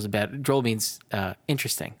is bad. Droll means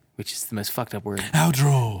interesting, which is the most fucked up word. How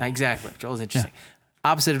droll. Exactly. Droll is interesting.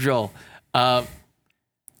 Opposite of droll.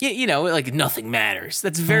 You know, like nothing matters.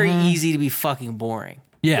 That's very easy to be fucking boring.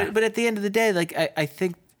 Yeah. But at the end of the day, like I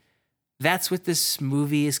think that's what this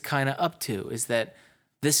movie is kind of up to, is that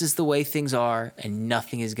this is the way things are and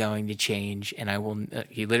nothing is going to change. And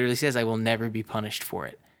he literally says, I will never be punished for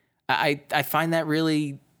it. I find that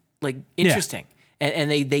really like interesting.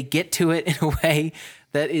 And they get to it in a way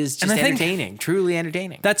that is just entertaining, truly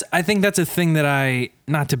entertaining. I think that's a thing that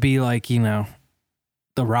not to be like, you know,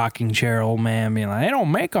 the rocking chair old man being like, they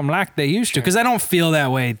don't make them like they used to. Because I don't feel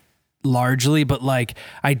that way largely, but like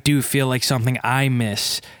I do feel like something I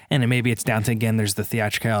miss, and maybe it's down to, again, there's the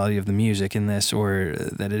theatricality of the music in this, or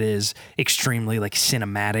that it is extremely like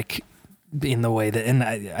cinematic in the way that, and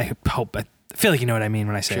I feel like you know what I mean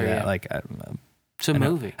when I say that. Yeah. Like, it's a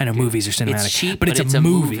movie. I know movies are cinematic, it's cheap, but it's a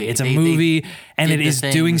movie. It's a movie, and it is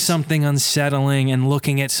doing something unsettling and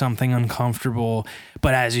looking at something uncomfortable.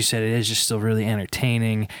 But as you said, it is just still really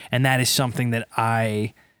entertaining, and that is something that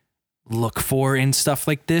I look for in stuff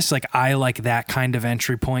like this. Like I like that kind of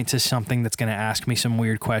entry point to something that's going to ask me some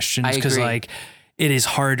weird questions, because like it is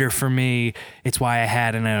harder for me. It's why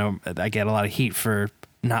I get a lot of heat for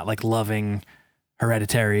not like loving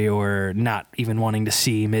Hereditary or not even wanting to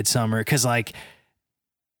see Midsommar, because like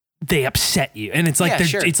they upset you, and it's like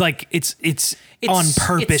it's on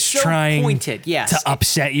purpose, it's so trying pointed, yes, to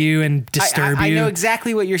upset you and disturb you. I know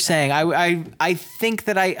exactly what you're saying. I think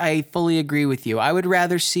that I fully agree with you. I would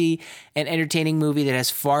rather see an entertaining movie that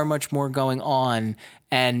has far much more going on,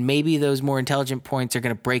 and maybe those more intelligent points are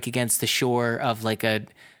going to break against the shore of like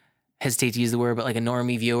hesitate to use the word, but like a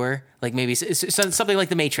normie viewer, like maybe something like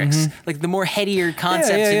The Matrix, like the more headier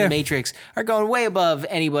concepts in The Matrix are going way above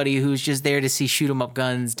anybody who's just there to see shoot 'em up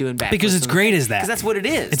guns doing backflips. Because it's great as that. Because that's what it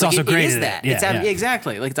is. It's like also great it is as that. Yeah,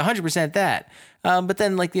 Exactly. Like it's 100% that. But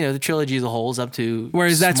then like, you know, the trilogy as a whole is up to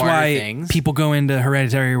whereas that's why things. people go into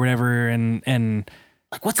Hereditary or whatever and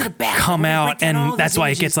like, what's it about? come We're gonna out, break down all and these that's why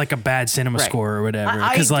it images. gets like a bad cinema Right. score or whatever.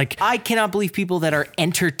 Because I cannot believe people that are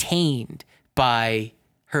entertained by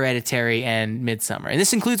Hereditary and Midsummer, and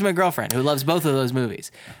this includes my girlfriend who loves both of those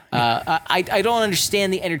movies. I don't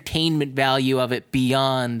understand the entertainment value of it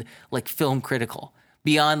beyond like film critical,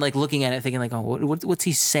 beyond like looking at it thinking like, oh, what's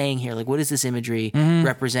he saying here? Like, what does this imagery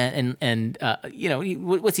represent? And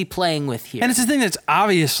what's he playing with here? and it's a thing that's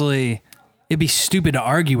obviously it'd be stupid to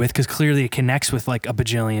argue with because clearly it connects with like a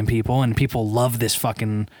bajillion people, and people love this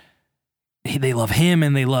fucking. They love him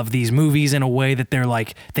and they love these movies in a way that they're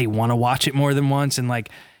like they want to watch it more than once, and like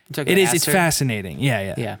it's fascinating.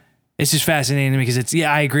 Yeah. It's just fascinating because it's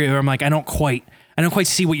I agree. Where I'm like I don't quite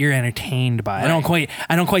see what you're entertained by. Right.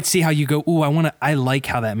 I don't quite see how you go. Ooh, I like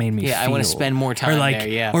how that made me. Yeah, feel. I want to spend more time or like, there.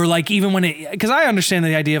 Yeah, or like even when it because I understand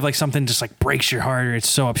the idea of like something just like breaks your heart or it's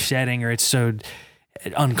so upsetting or it's so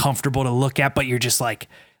uncomfortable to look at, but you're just like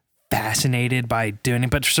fascinated by doing it.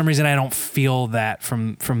 But for some reason, I don't feel that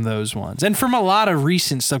from those ones and from a lot of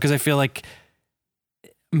recent stuff because I feel like.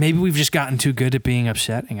 Maybe we've just gotten too good at being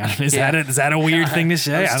upsetting. Is that a weird thing to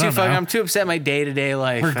say? I don't know. I'm too upset in my day-to-day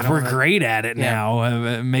life. We're great at it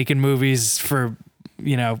now, making movies for,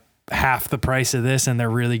 half the price of this, and they're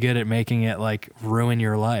really good at making it like ruin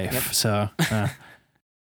your life. Yep. So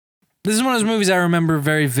this is one of those movies I remember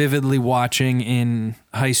very vividly watching in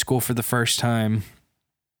high school for the first time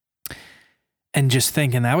and just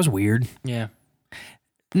thinking that was weird. Yeah.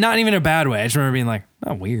 Not even a bad way. I just remember being like,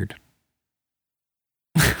 oh, weird.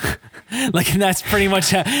 Like that's pretty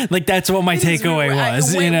much that's what my takeaway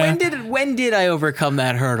was. When did I overcome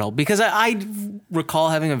that hurdle? Because I recall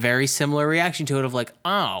having a very similar reaction to it of like,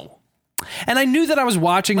 oh. And I knew that I was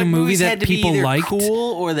watching a movie that people liked.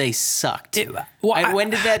 Cool or they sucked. When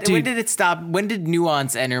did it stop? When did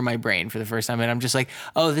nuance enter my brain for the first time? And I'm just like,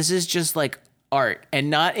 oh, this is just like art, and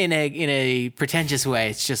not in a pretentious way.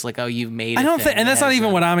 It's just like, oh, you've made. I don't think, and that's not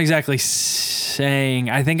even what I'm exactly saying.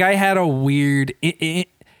 I think I had a weird.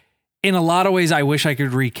 In a lot of ways, I wish I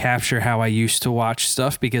could recapture how I used to watch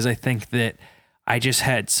stuff because I think that I just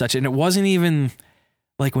had such, and it wasn't even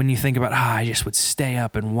like when you think about, I just would stay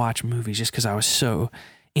up and watch movies just because I was so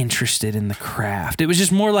interested in the craft. It was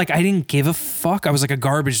just more like I didn't give a fuck. I was like a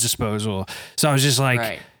garbage disposal. So I was just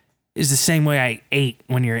like, It's the same way I ate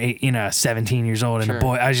when you're 17 years old and a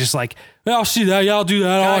boy. I was just like, well, I'll see that. Yeah, I'll do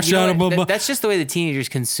that. I'll watch that. Blah, blah. That's just the way the teenagers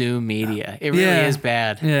consume media. It really is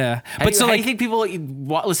bad. Yeah. How do you think people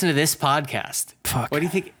listen to this podcast? Fuck. What do you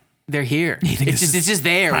think? They're here. It's just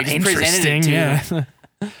there. We just presented it to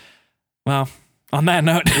you. Well, on that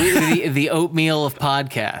note. the oatmeal of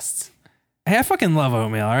podcasts. Hey, I fucking love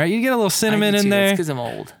oatmeal, all right? You get a little cinnamon in there. That's because I'm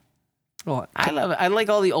old. Well, I love it. I like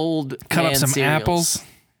all the old cut up some cereals. Apples.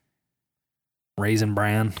 Raisin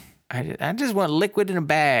Bran. I just want liquid in a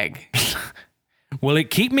bag. Will it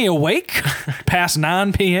keep me awake past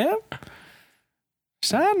 9 p.m.?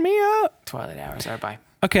 Sign me up. Twilight hours are by.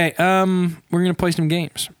 Okay, we're going to play some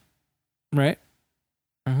games, right?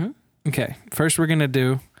 Mm-hmm. Okay, first we're going to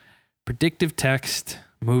do predictive text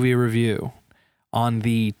movie review on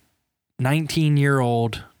the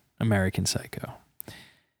 19-year-old American Psycho.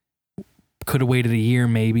 Could have waited a year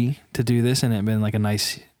maybe to do this, and it'd been like a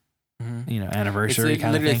nice, anniversary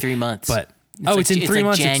kind of thing. Literally 3 months. But it's in 3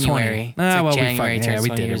 months. January. It's 20. Well, January we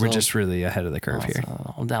did it. We're just really ahead of the curve here.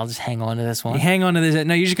 So I'll just hang on to this one. You hang on to this.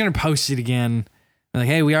 No, you're just gonna post it again. Like,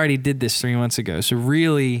 hey, we already did this 3 months ago. So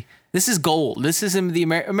really, this is gold. This is the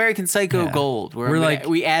American Psycho gold. Where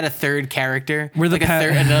we add a third character. We're like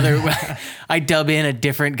another. I dub in a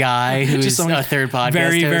different guy who's just a third podcast.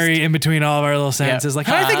 Very, host. very in between all of our little sentences. Like,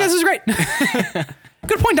 I think this is great.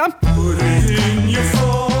 Good point, Dom. Put it in your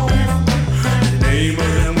phone. The name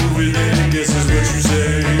of the movie, then guess is what you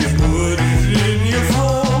say. Put it in your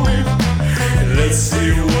phone. And let's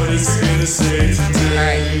see what it's gonna say today. All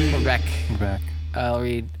right, we're back. We're back. I'll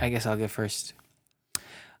read. I guess I'll go first.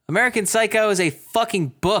 American Psycho is a fucking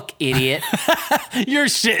book, idiot. You're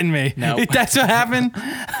shitting me. No. That's what happened?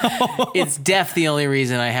 It's the only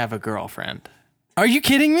reason I have a girlfriend. Are you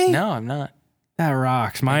kidding me? No, I'm not. That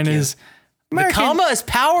rocks. Mine is... The comma is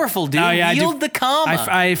powerful, dude. Oh, yeah, Yield the comma.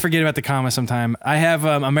 I forget about the comma sometime. I have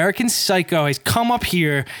American Psycho has come up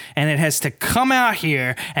here, and it has to come out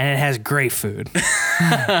here, and it has great food.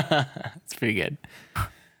 It's pretty good.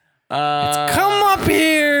 It's come up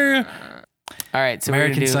here. All right, so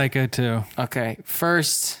American Psycho 2. Okay,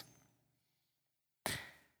 first,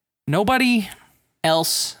 nobody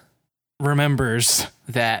else remembers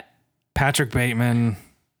that Patrick Bateman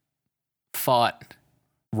fought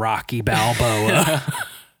Rocky Balboa.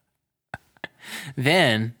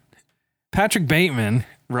 Then Patrick Bateman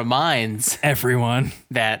reminds everyone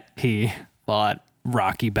that he fought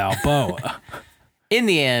Rocky Balboa. In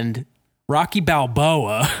the end, Rocky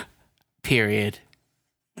Balboa. period.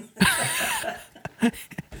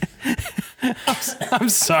 I'm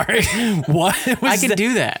sorry. What was I can that?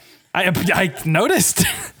 do that. I noticed.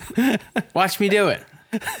 Watch me do it.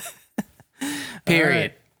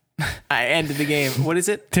 Period. I ended the game. What is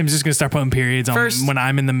it? Tim's just gonna start putting periods on First- when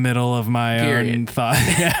I'm in the middle of my own Period. thought.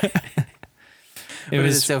 It What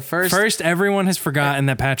is was it? So first- everyone has forgotten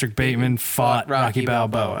that Patrick Bateman fought Rocky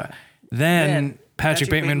Balboa. Then Patrick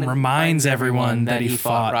Bateman reminds everyone that he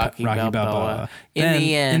fought Rocky Balboa.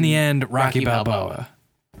 In the end, Rocky Balboa.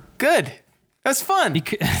 Good. That's fun.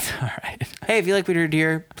 All right. Hey, if you like Winter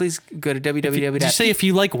Deer, please go to www. Did you say if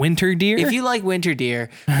you like winter deer? If you like Winter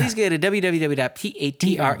Deer, please go to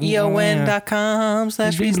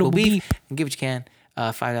www.patreon.com/reasonable beef and give what you can.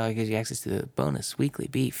 $5 gives you access to the bonus weekly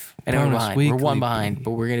beef. I know we're Bonus behind. We're weekly one behind,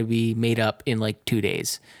 but we're going to be made up in like 2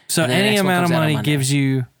 days. so And then the any next one amount of comes out on money Monday. gives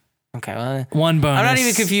you Okay, well, one bonus. I'm not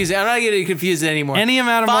even confused. I'm not getting confused anymore. Any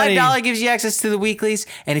amount of money. $5 gives you access to the weeklies,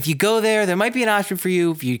 and if you go there might be an option for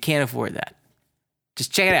you if you can't afford that.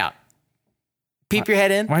 Just check it out. Peep your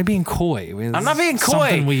head in. Why being coy? I'm not being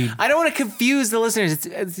coy. We I don't want to confuse the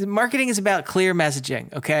listeners. Marketing is about clear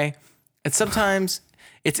messaging, okay? And sometimes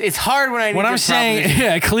it's hard when I need What your I'm saying, proposition.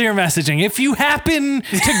 yeah, clear messaging. If you happen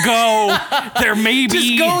to go, there may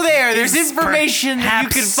be. Just go there. There's information that you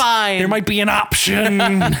can perhaps find. There might be an option.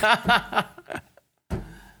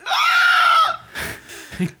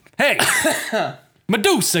 Hey,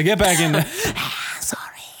 Medusa, get back in there.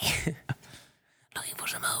 Sorry. Looking for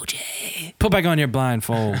some OJ. Put back on your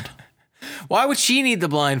blindfold. Why would she need the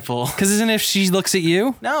blindfold? Because isn't if she looks at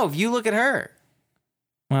you? No, if you look at her.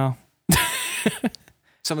 Well,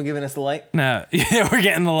 Someone giving us the light? no. Yeah, we're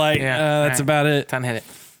getting the light. Yeah, That's all right. about it. Time to hit it.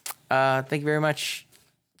 Thank you very much,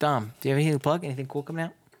 Dom. Do you have anything to plug? Anything cool coming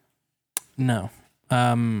out? No.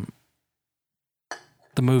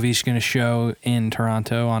 The movie's going to show in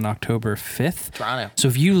Toronto on October 5th. Toronto. So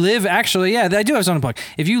if you live, actually, yeah, I do have something to plug.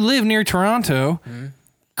 If you live near Toronto,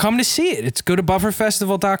 come to see it. It's go to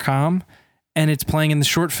bufferfestival.com and it's playing in the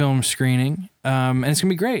short film screening. And it's going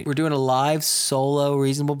to be great. We're doing a live solo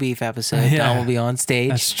Reasonable Beef episode. Yeah. Dom will be on stage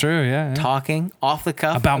That's true, yeah. talking off the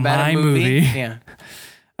cuff About a my movie. movie. Yeah.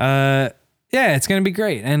 Yeah, it's going to be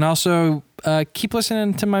great. And also keep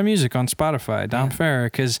listening to my music on Spotify, Dom Farrer,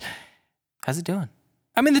 because How's it doing?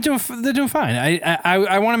 I mean, they're doing fine.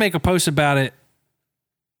 I want to make a post about it.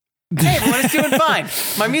 Hey, everyone, it's doing fine.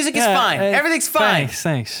 My music is fine. Everything's fine.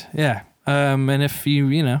 Thanks. Yeah. And if you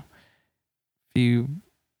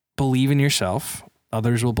believe in yourself,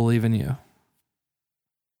 others will believe in you.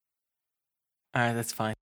 All right, that's fine.